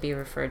wanted to be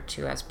referred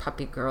to as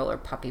puppy girl or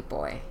puppy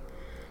boy.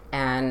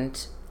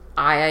 And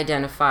I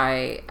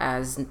identify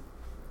as,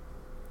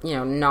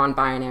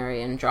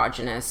 non-binary,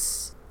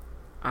 androgynous.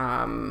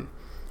 I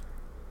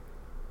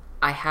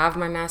have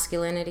my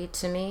masculinity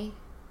to me,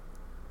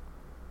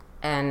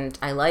 and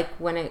I like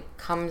when it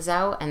comes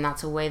out, and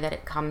that's a way that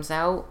it comes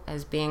out,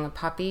 as being a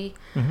puppy.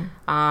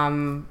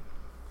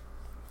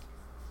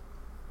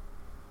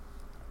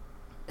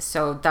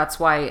 So that's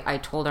why I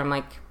told her, I'm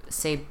like,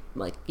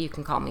 you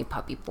can call me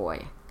puppy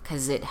boy,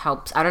 because it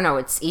helps. I don't know,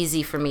 it's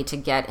easy for me to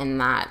get in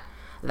that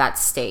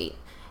state,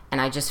 and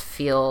I just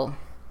feel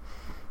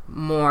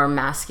more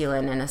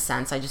masculine in a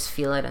sense. I just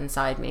feel it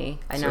inside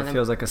me. I know it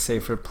feels like a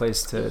safer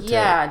place to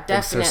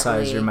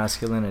exercise your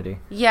masculinity.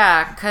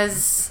 Yeah,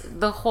 because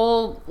the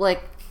whole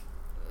like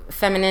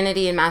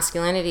femininity and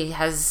masculinity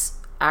has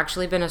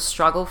actually been a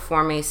struggle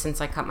for me since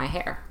I cut my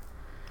hair.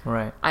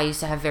 Right. I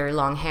used to have very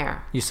long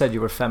hair. You said you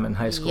were femme in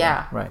high school.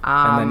 Yeah. Right.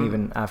 And then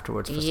even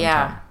afterwards for some time.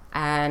 Yeah.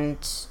 And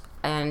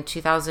in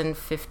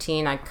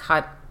 2015 I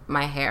cut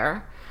my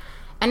hair,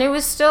 and it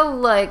was still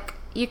like,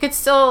 it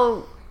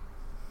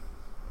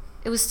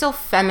was still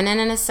feminine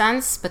in a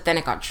sense, but then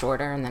it got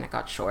shorter, and then it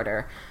got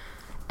shorter.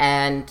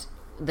 And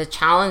the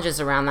challenges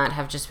around that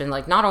have just been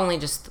like, not only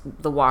just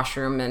the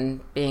washroom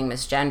and being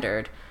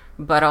misgendered,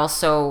 but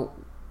also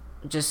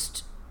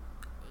just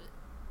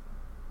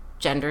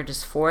gender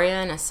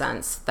dysphoria, in a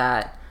sense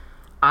that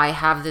I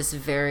have this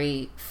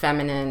very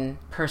feminine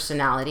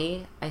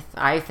personality.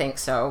 I think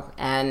so.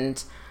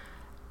 And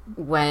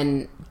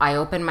when I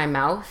open my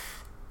mouth,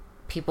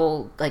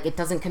 people, like, it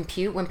doesn't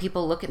compute when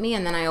people look at me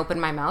and then I open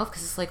my mouth,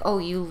 because it's like, oh,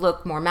 you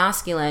look more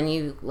masculine,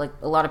 you, like,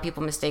 a lot of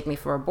people mistake me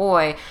for a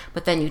boy,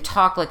 but then you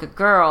talk like a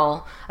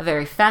girl, a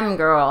very femme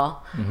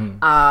girl,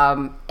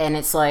 and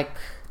it's like,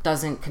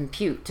 doesn't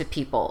compute to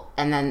people.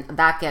 And then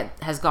that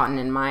has gotten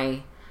in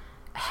my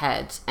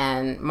head,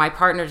 and my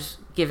partner's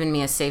given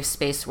me a safe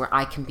space where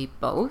I can be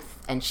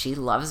both, and she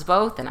loves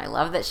both, and I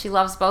love that she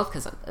loves both,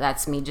 because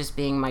that's me just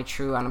being my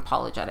true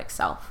unapologetic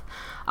self.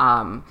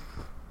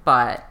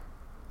 But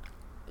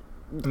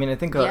I mean, I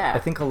think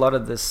a lot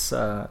of this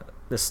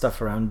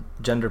stuff around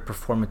gender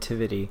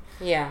performativity,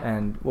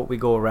 and what we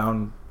go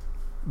around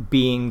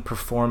being,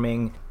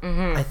 performing,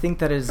 I think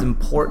that it is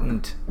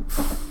important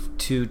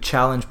to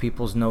challenge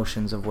people's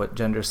notions of what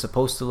gender is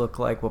supposed to look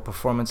like, what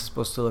performance is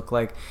supposed to look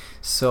like.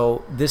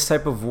 So this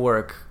type of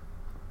work,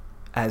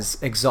 as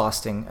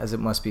exhausting as it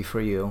must be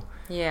for you,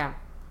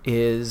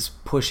 is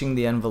pushing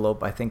the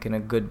envelope, I think, in a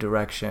good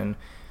direction.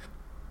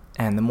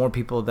 And the more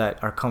people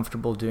that are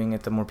comfortable doing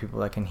it, the more people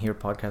that can hear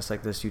podcasts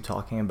like this, you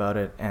talking about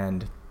it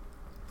and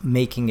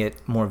making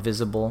it more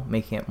visible,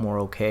 making it more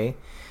okay,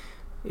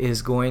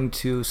 is going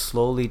to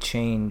slowly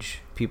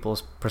change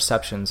people's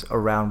perceptions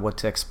around what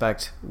to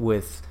expect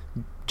with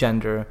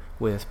gender,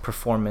 with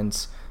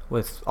performance,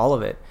 with all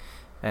of it.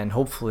 And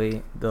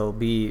hopefully there'll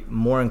be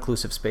more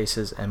inclusive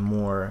spaces and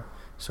more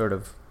sort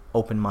of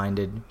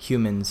open-minded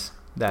humans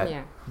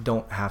that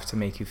don't have to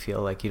make you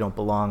feel like you don't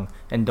belong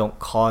and don't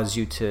cause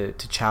you to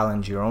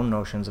challenge your own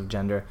notions of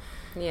gender.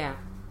 Yeah.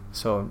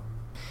 So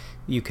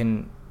you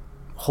can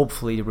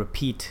hopefully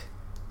repeat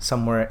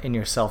somewhere in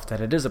yourself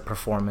that it is a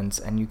performance,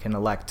 and you can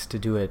elect to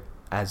do it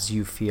as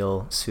you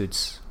feel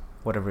suits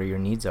whatever your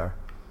needs are.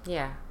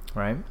 Yeah.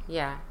 Right?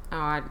 Yeah. Oh,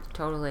 I'm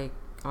totally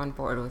on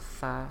board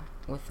with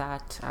with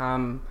that.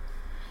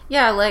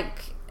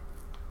 Like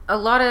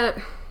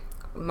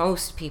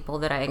most people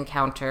that I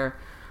encounter,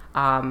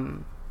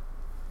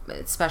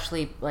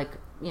 especially like,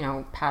 you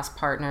know, past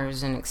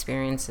partners and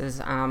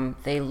experiences,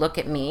 they look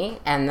at me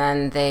and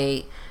then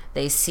they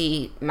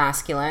see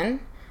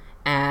masculine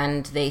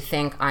and they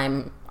think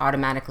I'm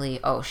automatically,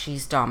 oh,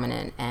 she's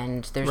dominant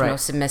and there's no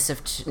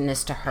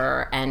submissiveness to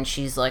her and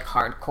she's like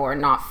hardcore,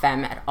 not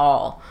femme at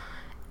all.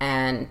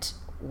 And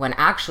when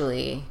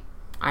actually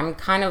I'm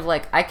kind of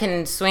like, I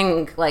can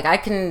swing, like I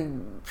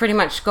can pretty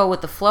much go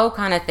with the flow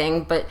kind of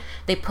thing, but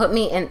they put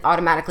me in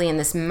automatically in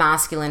this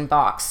masculine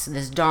box,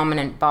 this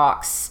dominant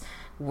box,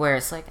 where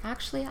it's like,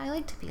 actually, I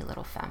like to be a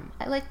little femme.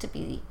 I like to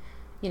be,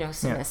 you know,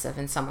 submissive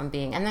in someone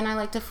being, and then I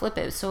like to flip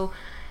it. So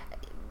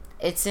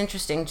it's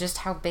interesting just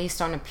how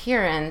based on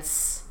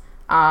appearance,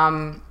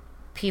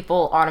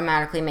 people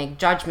automatically make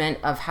judgment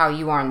of how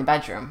you are in the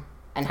bedroom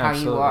and how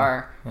you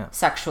are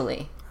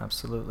sexually.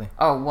 Absolutely.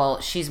 Oh,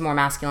 well, she's more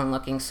masculine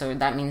looking, so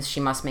that means she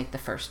must make the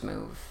first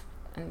move.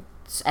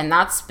 And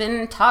that's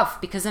been tough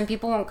because then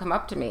people won't come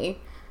up to me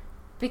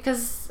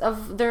because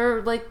of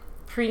their like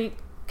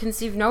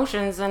preconceived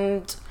notions.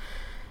 And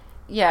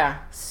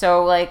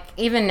so like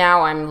even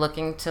now I'm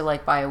looking to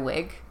like buy a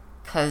wig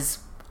because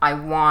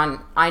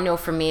I know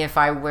for me, if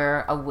I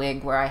wear a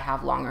wig where I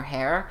have longer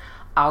hair,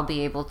 I'll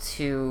be able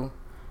to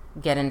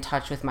get in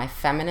touch with my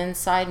feminine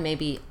side,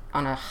 maybe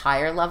on a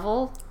higher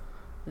level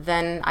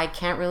than I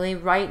can't really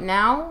right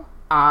now.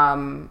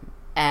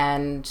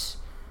 And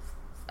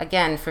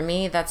again, for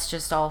me, that's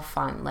just all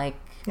fun. Like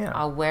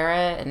I'll wear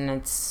it and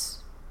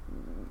it's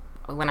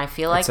when I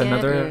feel like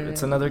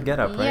it's another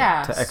get up, right?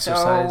 Yeah, to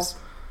exercise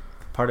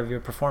part of your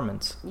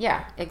performance.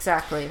 Yeah,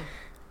 exactly.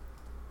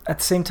 At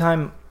the same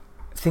time,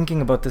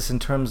 thinking about this in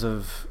terms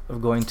of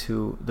going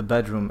to the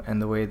bedroom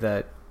and the way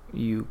that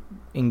you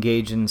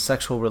engage in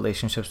sexual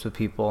relationships with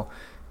people,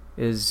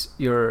 is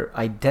your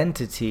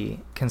identity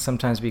can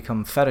sometimes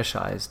become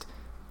fetishized,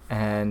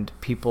 and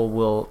people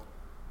will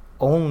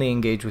only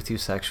engage with you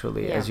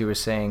sexually, as you were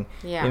saying,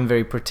 in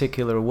very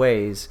particular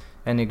ways,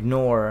 and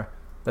ignore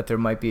that there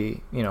might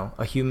be, you know,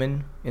 a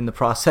human in the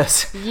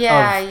process.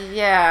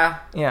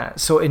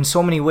 So in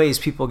so many ways,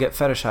 people get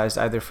fetishized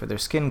either for their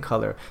skin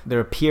color,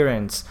 their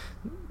appearance,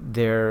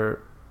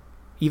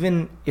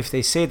 even if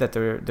they say that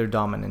they're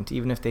dominant,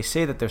 even if they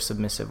say that they're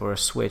submissive or a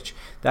switch,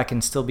 that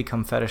can still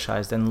become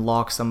fetishized and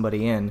lock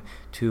somebody in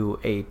to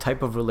a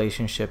type of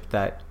relationship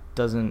that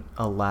doesn't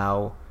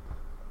allow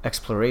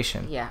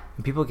exploration.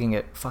 And people can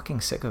get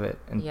fucking sick of it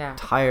and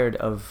tired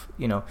of,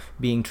 you know,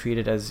 being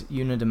treated as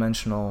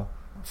unidimensional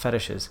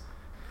fetishes.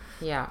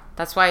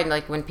 That's why,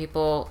 like,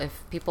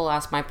 if people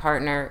ask my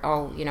partner,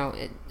 oh, you know,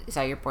 is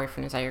that your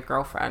boyfriend, is that your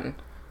girlfriend,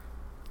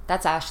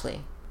 that's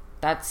Ashley,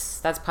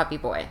 that's Puppy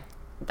Boy,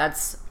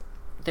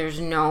 there's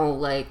no,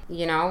 like,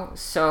 you know,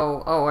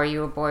 so, oh, are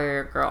you a boy or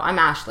a girl? I'm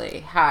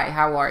Ashley, hi,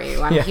 how are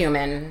you? I'm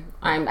human.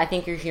 I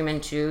think you're human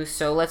too,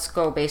 so let's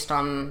go based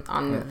on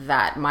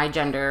that. My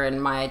gender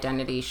and my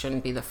identity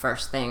shouldn't be the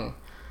first thing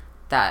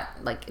that,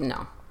 like,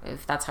 no,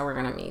 if that's how we're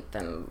gonna meet,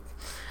 then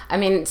I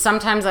mean,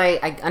 sometimes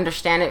I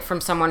understand it from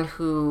someone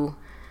who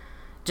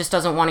just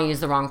doesn't want to use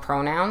the wrong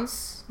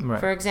pronouns,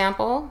 for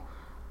example.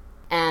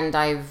 And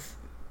I've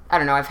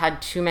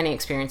had too many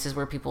experiences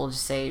where people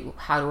just say,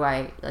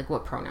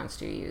 what pronouns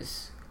do you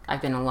use?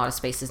 I've been in a lot of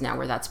spaces now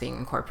where that's being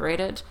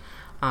incorporated.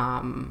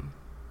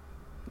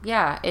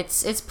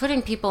 It's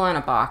putting people in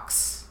a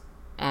box,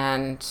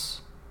 and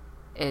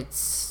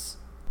it's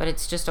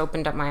just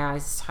opened up my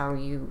eyes how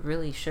you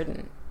really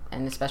shouldn't.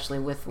 And especially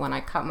with when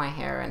I cut my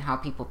hair and how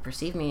people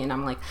perceive me, and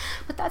I'm like,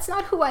 but that's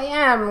not who I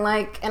am.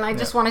 Like, and I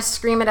just want to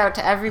scream it out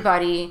to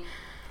everybody.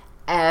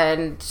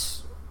 And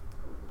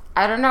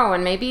I don't know.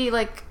 And maybe,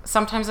 like,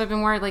 sometimes I've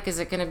been worried, like, is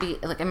it going to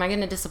be, like, am I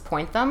going to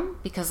disappoint them?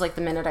 Because, like,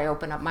 the minute I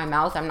open up my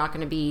mouth, I'm not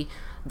going to be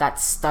that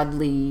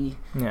studly,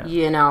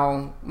 you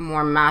know,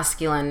 more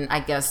masculine,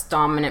 I guess,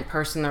 dominant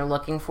person they're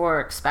looking for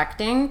or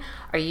expecting.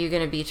 Are you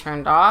going to be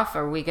turned off?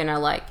 Are we going to,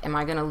 like, am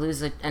I going to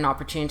lose an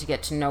opportunity to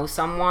get to know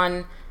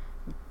someone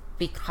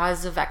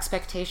because of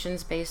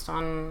expectations based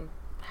on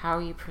how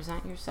you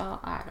present yourself?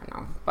 I don't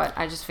know. But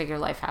I just figure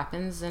life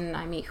happens and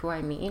I meet who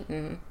I meet,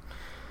 and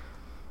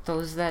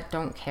those that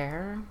don't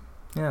care.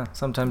 Yeah,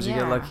 sometimes you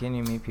get lucky and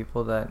you meet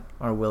people that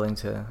are willing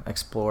to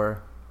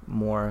explore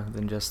more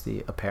than just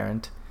the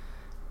apparent,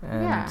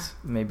 and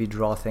maybe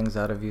draw things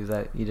out of you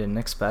that you didn't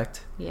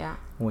expect. Yeah.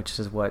 Which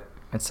is what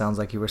it sounds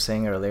like you were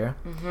saying earlier.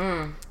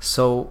 Mm-hmm.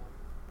 So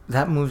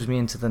that moves me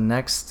into the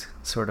next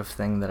sort of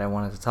thing that I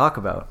wanted to talk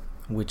about,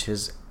 which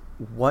is,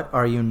 what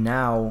are you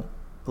now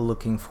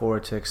looking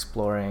forward to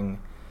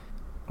exploring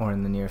or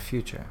in the near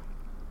future?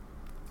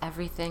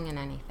 Everything and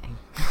anything.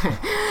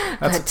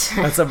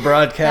 That's a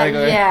broad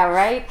category. Yeah,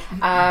 right?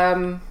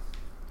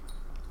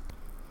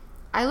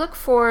 I look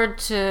forward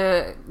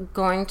to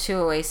going to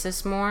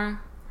Oasis more.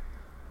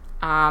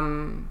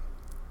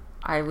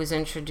 I was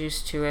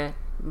introduced to it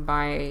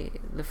by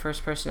the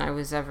first person I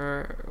was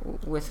ever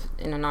with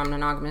in a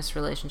non-monogamous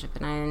relationship,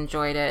 and I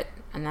enjoyed it,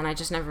 and then I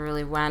just never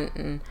really went.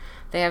 And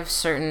they have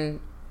certain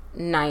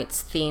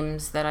nights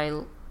themes that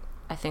I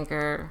think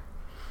are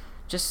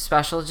just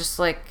special, just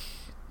like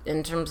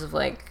in terms of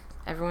like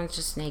everyone's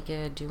just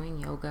naked doing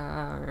yoga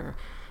or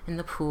in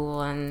the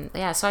pool, and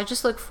yeah, so I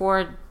just look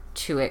forward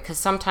to it, because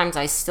sometimes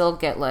I still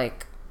get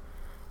like,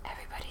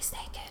 everybody's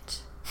naked,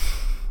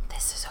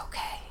 this is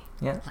okay.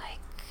 Yeah. Like,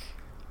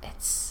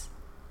 it's,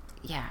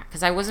 yeah,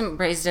 because I wasn't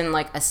raised in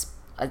like a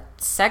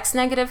sex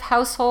negative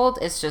household.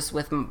 It's just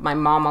with my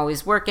mom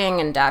always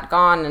working and dad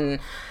gone, and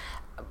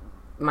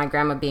my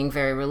grandma being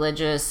very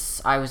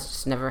religious. I was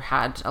just never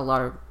had a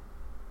lot of,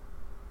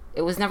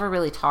 it was never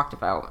really talked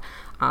about.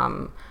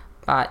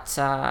 But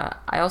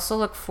I also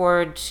look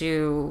forward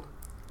to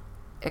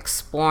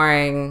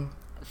exploring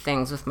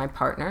things with my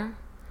partner,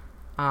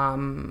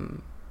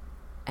 and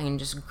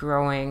just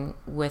growing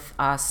with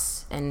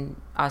us, and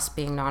us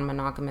being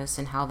non-monogamous,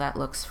 and how that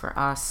looks for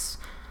us,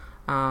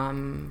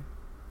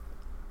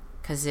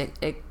 because it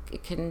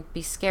can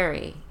be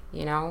scary,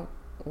 you know,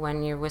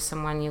 when you're with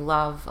someone you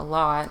love a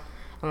lot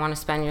and want to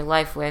spend your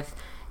life with,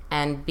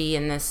 and be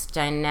in this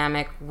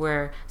dynamic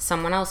where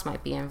someone else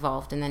might be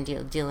involved, and then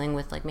dealing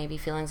with like maybe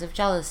feelings of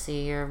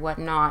jealousy or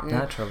whatnot. And,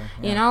 naturally,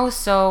 yeah. You know,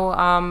 so,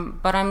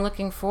 but I'm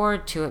looking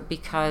forward to it,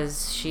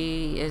 because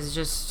she is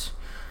just,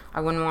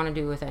 I wouldn't want to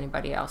do with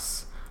anybody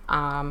else.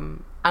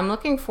 I'm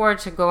looking forward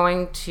to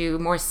going to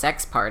more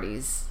sex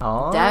parties.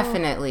 Oh,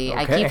 definitely.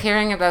 okay. I keep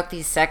hearing about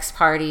these sex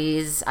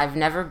parties. I've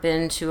never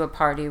been to a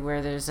party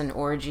where there's an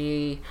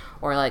orgy,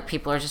 or like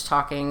people are just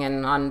talking,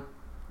 and on,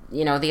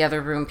 you know, the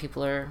other room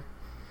people are,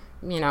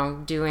 you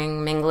know,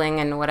 doing mingling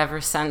in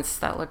whatever sense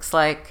that looks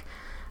like.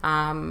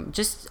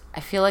 Just, I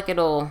feel like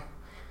it'll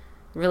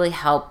really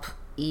help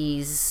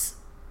ease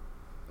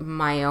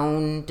my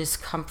own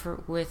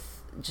discomfort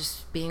with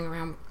just being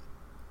around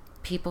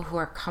people who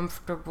are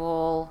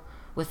comfortable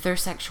with their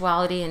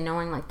sexuality, and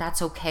knowing like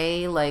that's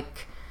okay.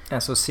 Like, yeah,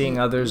 so seeing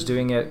others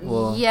doing it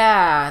will,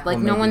 yeah, like,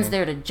 will no maybe- one's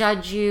there to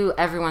judge you.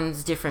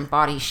 Everyone's different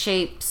body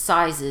shapes,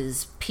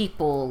 sizes,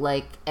 people,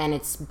 like, and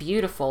it's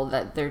beautiful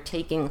that they're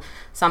taking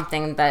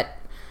something that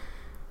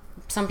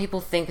some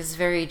people think is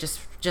very just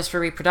for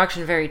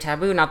reproduction, very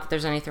taboo. Not that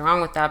there's anything wrong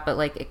with that, but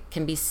like, it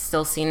can be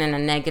still seen in a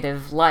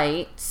negative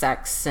light,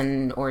 sex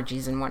and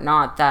orgies and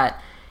whatnot,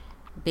 that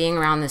being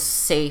around this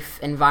safe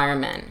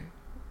environment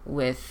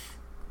with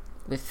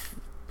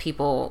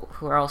people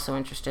who are also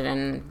interested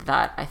in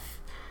that,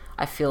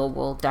 I feel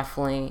will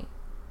definitely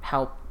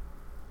help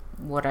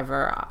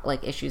whatever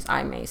like issues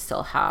I may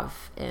still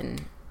have in,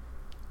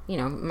 you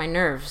know, my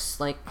nerves.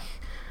 Like,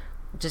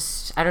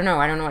 just, I don't know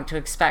what to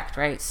expect,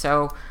 right?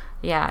 So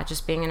yeah,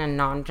 just being in a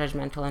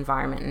non-judgmental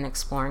environment and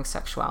exploring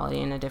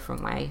sexuality in a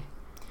different way,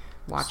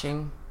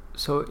 watching.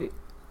 So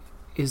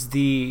is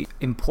the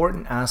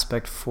important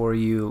aspect for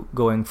you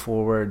going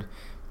forward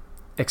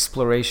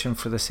exploration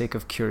for the sake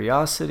of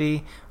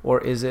curiosity, or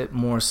is it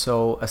more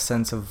so a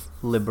sense of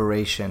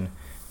liberation,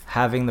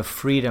 having the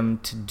freedom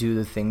to do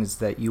the things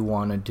that you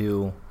want to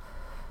do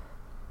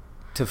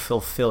to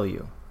fulfill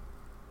you?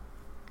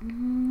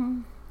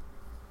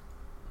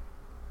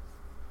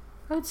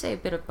 I would say a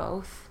bit of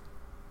both.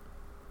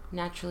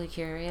 Naturally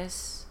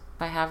curious.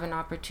 If I have an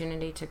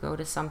opportunity to go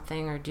to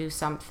something or do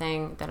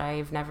something that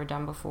I've never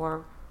done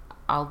before,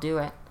 I'll do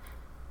it.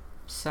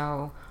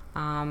 So,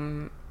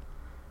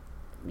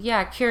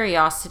 yeah,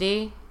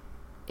 curiosity.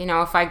 You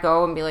know, if I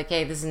go and be like,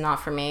 hey, this is not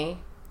for me,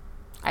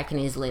 I can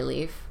easily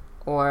leave.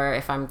 Or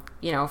if I'm,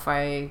 you know, if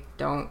I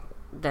don't,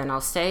 then I'll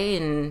stay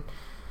and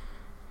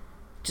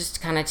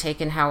just kind of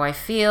take in how I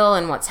feel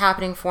and what's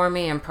happening for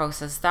me and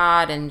process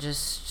that, and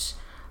just,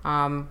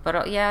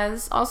 but yeah,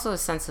 there's also a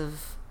sense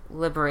of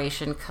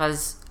liberation,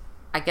 because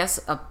I guess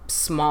a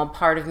small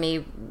part of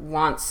me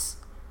wants,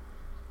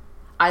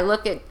 I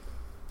look at,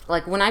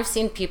 like, when I've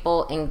seen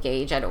people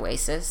engage at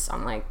Oasis,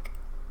 I'm like,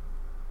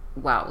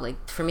 wow,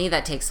 like, for me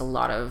that takes a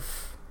lot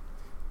of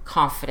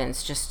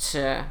confidence just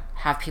to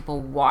have people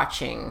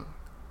watching.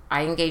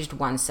 I engaged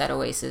once at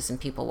Oasis and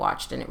people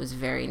watched, and it was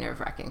very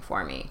nerve-wracking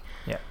for me.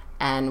 Yeah.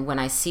 And when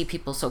I see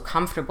people so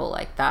comfortable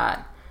like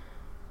that,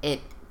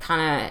 it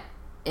kind of,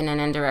 in an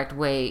indirect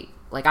way,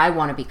 like, I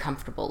want to be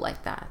comfortable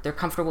like that. They're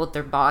comfortable with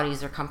their bodies.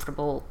 They're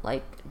comfortable,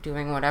 like,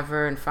 doing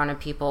whatever in front of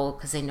people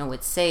because they know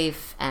it's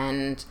safe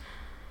and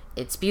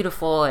it's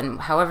beautiful,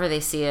 and however they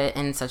see it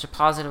in such a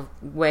positive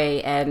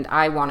way. And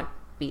I want to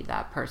be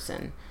that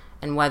person.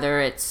 And whether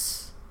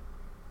it's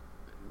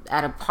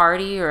at a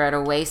party or at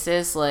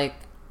Oasis, like,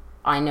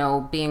 I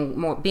know being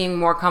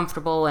more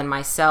comfortable in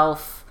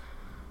myself,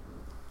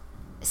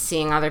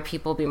 seeing other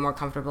people be more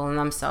comfortable in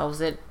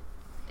themselves, it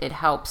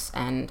helps,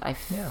 and I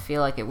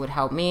feel like it would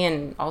help me,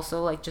 and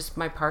also like just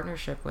my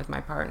partnership with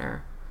my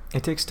partner.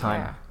 It takes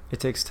time. Yeah. It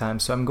takes time.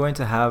 So I'm going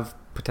to have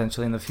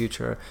potentially in the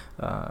future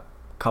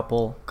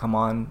couple come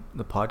on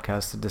the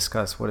podcast to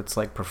discuss what it's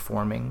like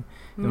performing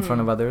in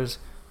front of others,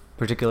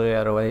 particularly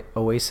at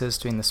Oasis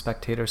doing the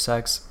spectator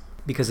sex,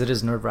 because it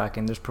is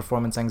nerve-wracking. There's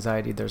performance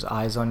anxiety, there's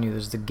eyes on you,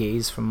 there's the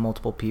gaze from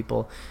multiple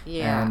people,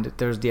 and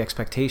there's the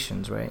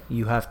expectations, right?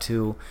 You have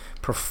to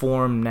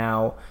perform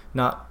now,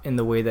 not in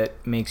the way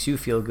that makes you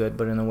feel good,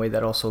 but in a way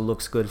that also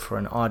looks good for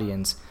an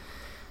audience.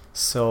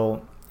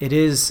 So it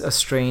is a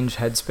strange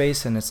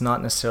headspace, and it's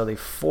not necessarily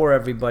for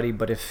everybody,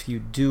 but if you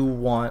do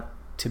want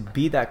to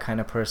be that kind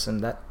of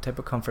person, that type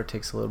of comfort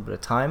takes a little bit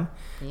of time.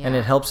 And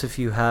it helps if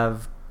you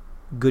have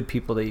good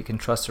people that you can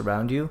trust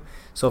around you.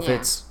 So if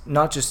it's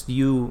not just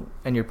you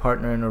and your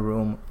partner in a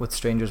room with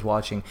strangers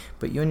watching,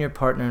 but you and your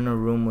partner in a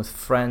room with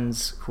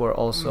friends who are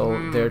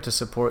also there to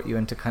support you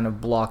and to kind of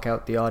block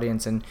out the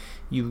audience, and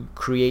you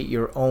create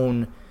your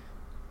own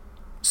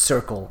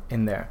circle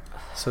in there.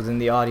 So then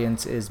the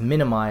audience is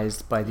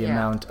minimized by the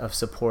amount of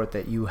support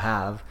that you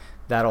have.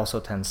 That also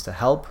tends to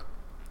help.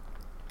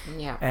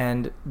 Yeah.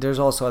 And there's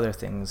also other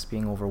things,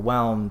 being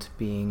overwhelmed,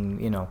 being,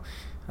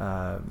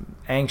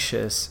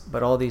 anxious,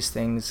 but all these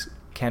things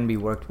can be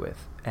worked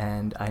with.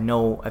 And I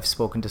know I've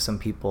spoken to some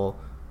people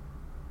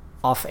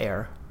off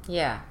air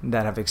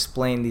that have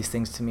explained these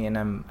things to me, and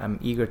I'm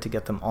eager to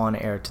get them on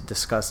air to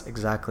discuss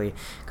exactly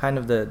kind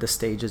of the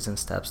stages and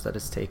steps that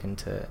it's taken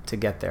to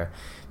get there.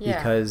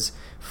 Because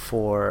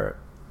for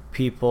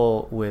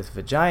people with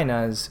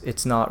vaginas,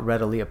 it's not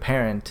readily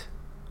apparent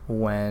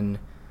when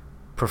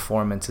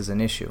performance is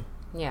an issue.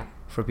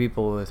 For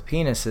people with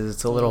penises,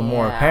 it's a little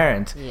more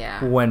apparent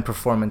when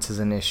performance is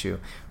an issue,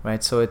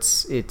 right? So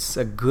it's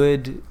a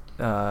good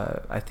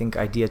I think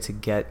idea to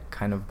get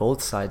kind of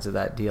both sides of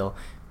that deal,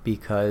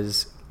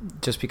 because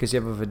just because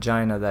you have a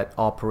vagina that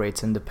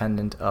operates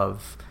independent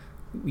of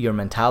your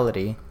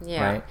mentality,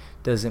 right,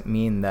 doesn't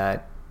mean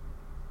that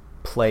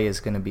play is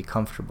going to be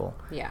comfortable,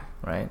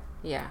 right?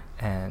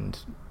 And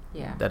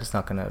that it's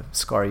not going to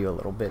scar you a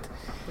little bit.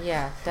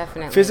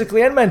 Definitely.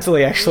 Physically and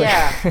mentally, actually.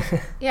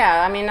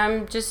 I mean,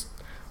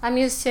 I'm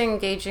used to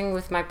engaging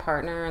with my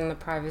partner in the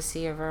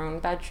privacy of our own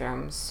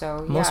bedrooms.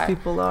 So most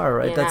people are,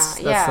 right? That's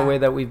the way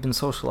that we've been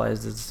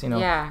socialized. It's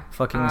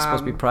fucking is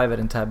supposed to be private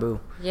and taboo.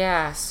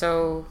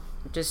 So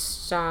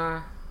just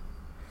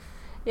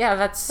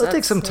it'll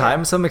take some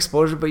time, some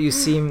exposure, but you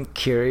seem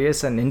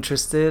curious and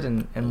interested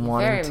and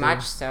wanting very to.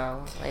 much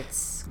so.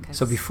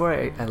 So before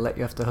I let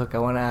you off the hook, I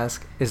want to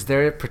ask: is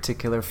there a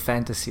particular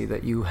fantasy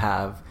that you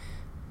have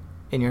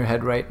in your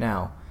head right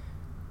now?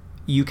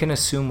 You can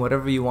assume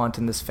whatever you want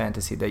in this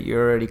fantasy, that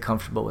you're already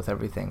comfortable with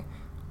everything.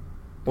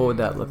 What would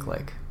that look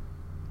like?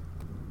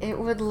 It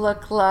would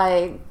look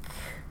like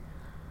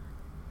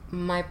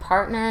my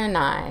partner and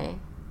I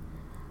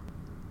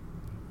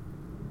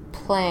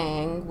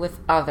playing with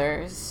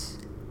others,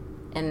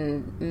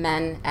 and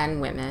men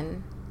and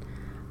women.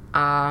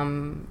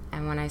 And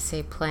when I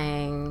say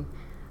playing,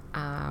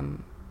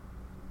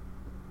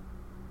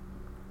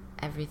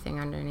 everything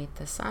underneath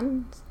the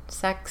sun: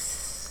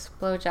 sex,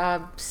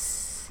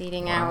 blowjobs,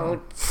 eating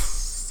out,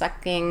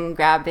 sucking,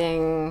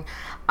 grabbing,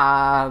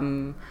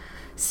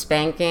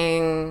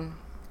 spanking,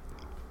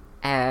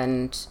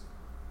 and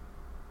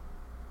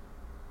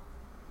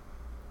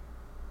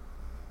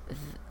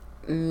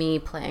me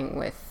playing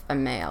with a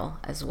male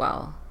as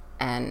well,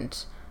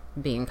 and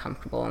being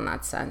comfortable in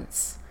that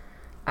sense,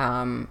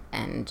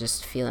 and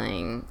just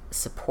feeling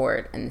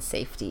support and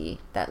safety,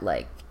 that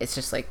it's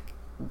just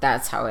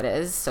that's how it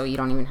is, so you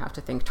don't even have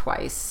to think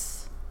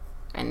twice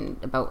and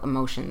about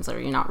emotions, or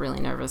you're not really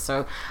nervous.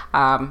 So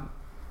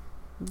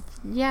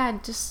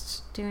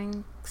just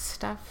doing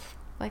stuff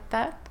like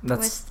that.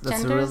 That's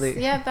genders. a really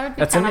that would be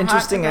that's an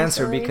interesting hot,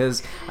 answer,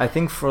 because I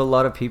think for a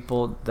lot of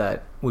people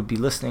that would be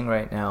listening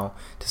right now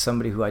to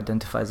somebody who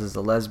identifies as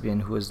a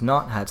lesbian who has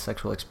not had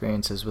sexual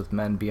experiences with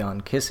men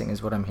beyond kissing,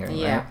 is what I'm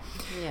hearing, right?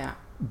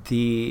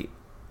 The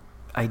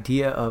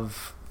idea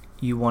of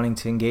you wanting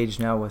to engage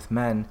now with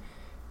men,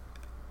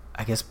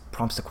 I guess,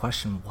 prompts the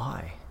question,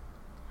 why?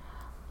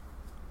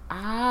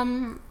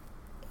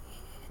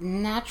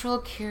 Natural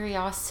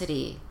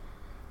curiosity.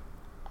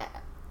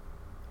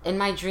 In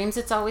my dreams,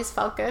 it's always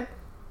felt good.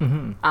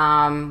 When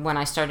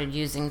I started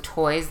using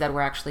toys that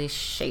were actually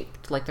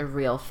shaped like the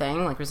real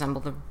thing,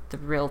 resembled the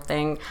real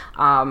thing,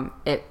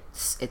 it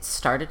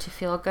started to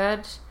feel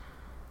good.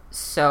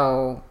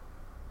 So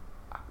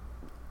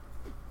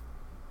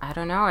I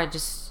don't know.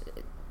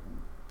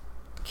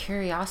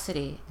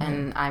 Curiosity,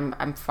 and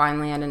I'm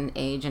finally at an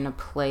age and a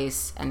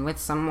place and with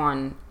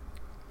someone,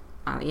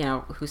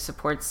 who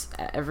supports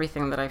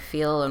everything that I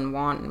feel and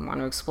want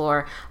to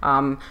explore.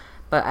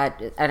 But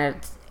at a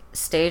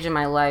stage in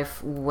my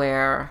life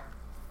where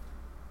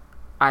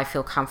I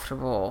feel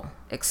comfortable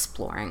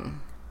exploring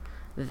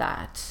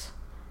that,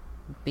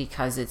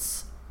 because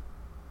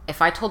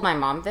if I told my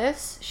mom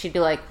this, she'd be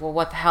like, well,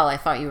 what the hell? I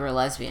thought you were a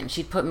lesbian.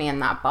 She'd put me in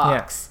that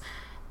box.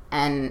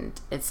 And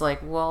it's like,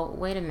 well,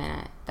 wait a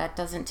minute. That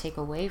doesn't take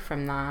away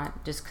from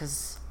that, just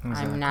because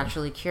I'm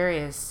naturally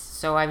curious.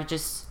 So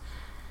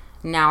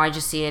now I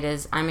just see it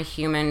as I'm a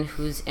human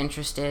who's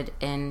interested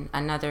in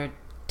another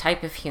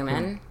type of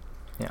human.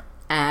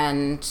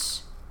 And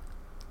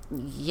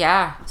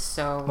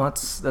so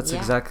that's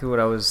exactly what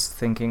I was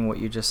thinking, what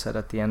you just said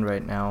at the end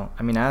right now.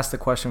 I mean, I asked the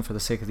question for the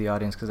sake of the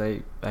audience, because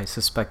I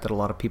suspect that a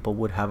lot of people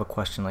would have a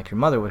question like your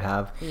mother would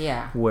have,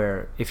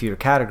 where if you're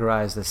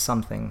categorized as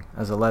something,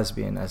 as a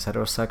lesbian, as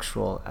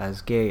heterosexual,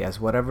 as gay, as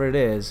whatever it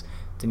is,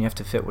 then you have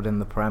to fit within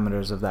the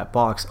parameters of that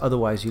box.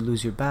 Otherwise, you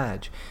lose your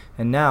badge.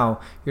 And now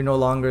you're no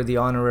longer the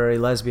honorary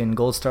lesbian,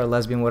 gold star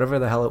lesbian, whatever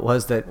the hell it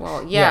was that.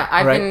 Well,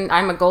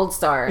 I'm a gold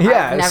star.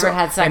 Yeah, I've never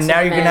had sex and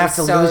now with you're gonna have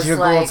to men, lose your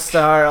gold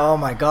star. Oh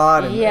my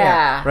god.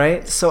 And,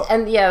 right. So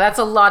that's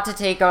a lot to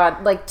take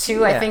on. Like,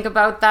 too, I think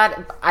about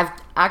that. I've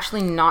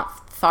actually not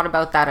thought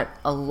about that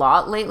a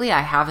lot lately.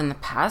 I have in the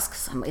past,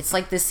 because it's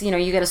like this, you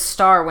get a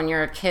star when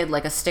you're a kid,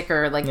 like a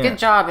sticker, like good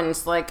job, and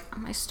it's like, oh,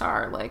 my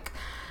star, like,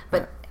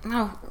 but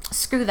no,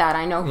 screw that.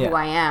 I know who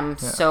I am.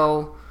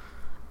 So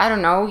I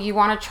don't know. You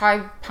want to try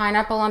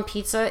pineapple on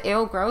pizza?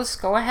 Ew, gross.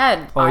 Go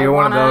ahead. Oh, you're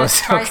one of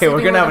those. Okay,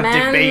 we're gonna have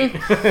a debate.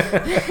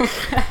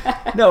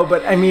 No,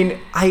 but I mean,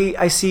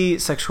 I see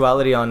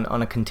sexuality on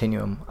a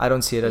continuum. I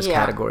don't see it as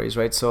categories,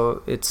 right?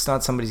 So it's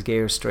not somebody's gay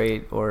or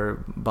straight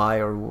or bi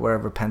or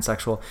wherever,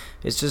 pansexual.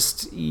 It's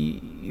just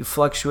you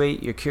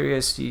fluctuate. You're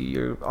curious.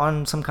 You're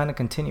on some kind of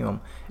continuum.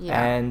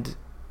 Yeah. And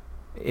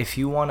if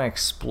you want to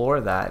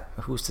explore that,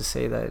 who's to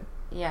say that?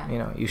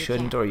 You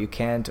shouldn't or you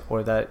can't,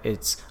 or that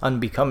it's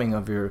unbecoming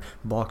of your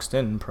boxed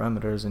in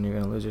parameters and you're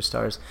going to lose your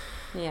stars.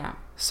 Yeah.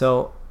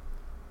 So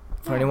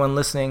for anyone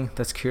listening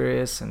that's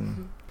curious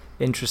and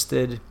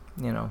interested,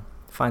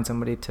 find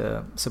somebody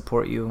to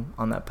support you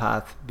on that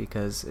path,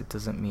 because it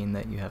doesn't mean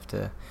that you have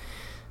to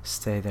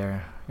stay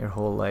there your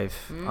whole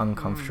life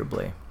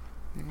uncomfortably.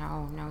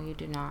 No, you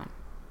do not.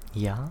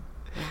 Yeah.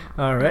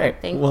 All right.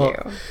 Thank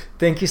you.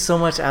 Thank you so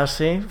much,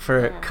 Ashley,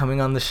 for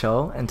coming on the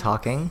show and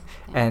talking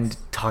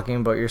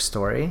about your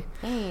story.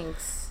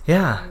 Thanks.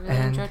 Yeah. I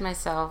really enjoyed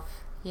myself.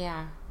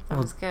 Yeah. That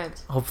was good.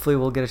 Hopefully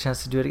we'll get a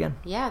chance to do it again.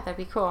 Yeah, that'd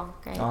be cool.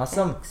 Great.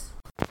 Awesome. Thanks.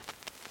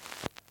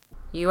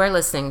 You are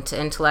listening to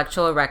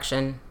Intellectual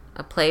Erection,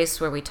 a place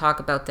where we talk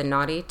about the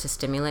naughty to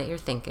stimulate your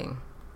thinking.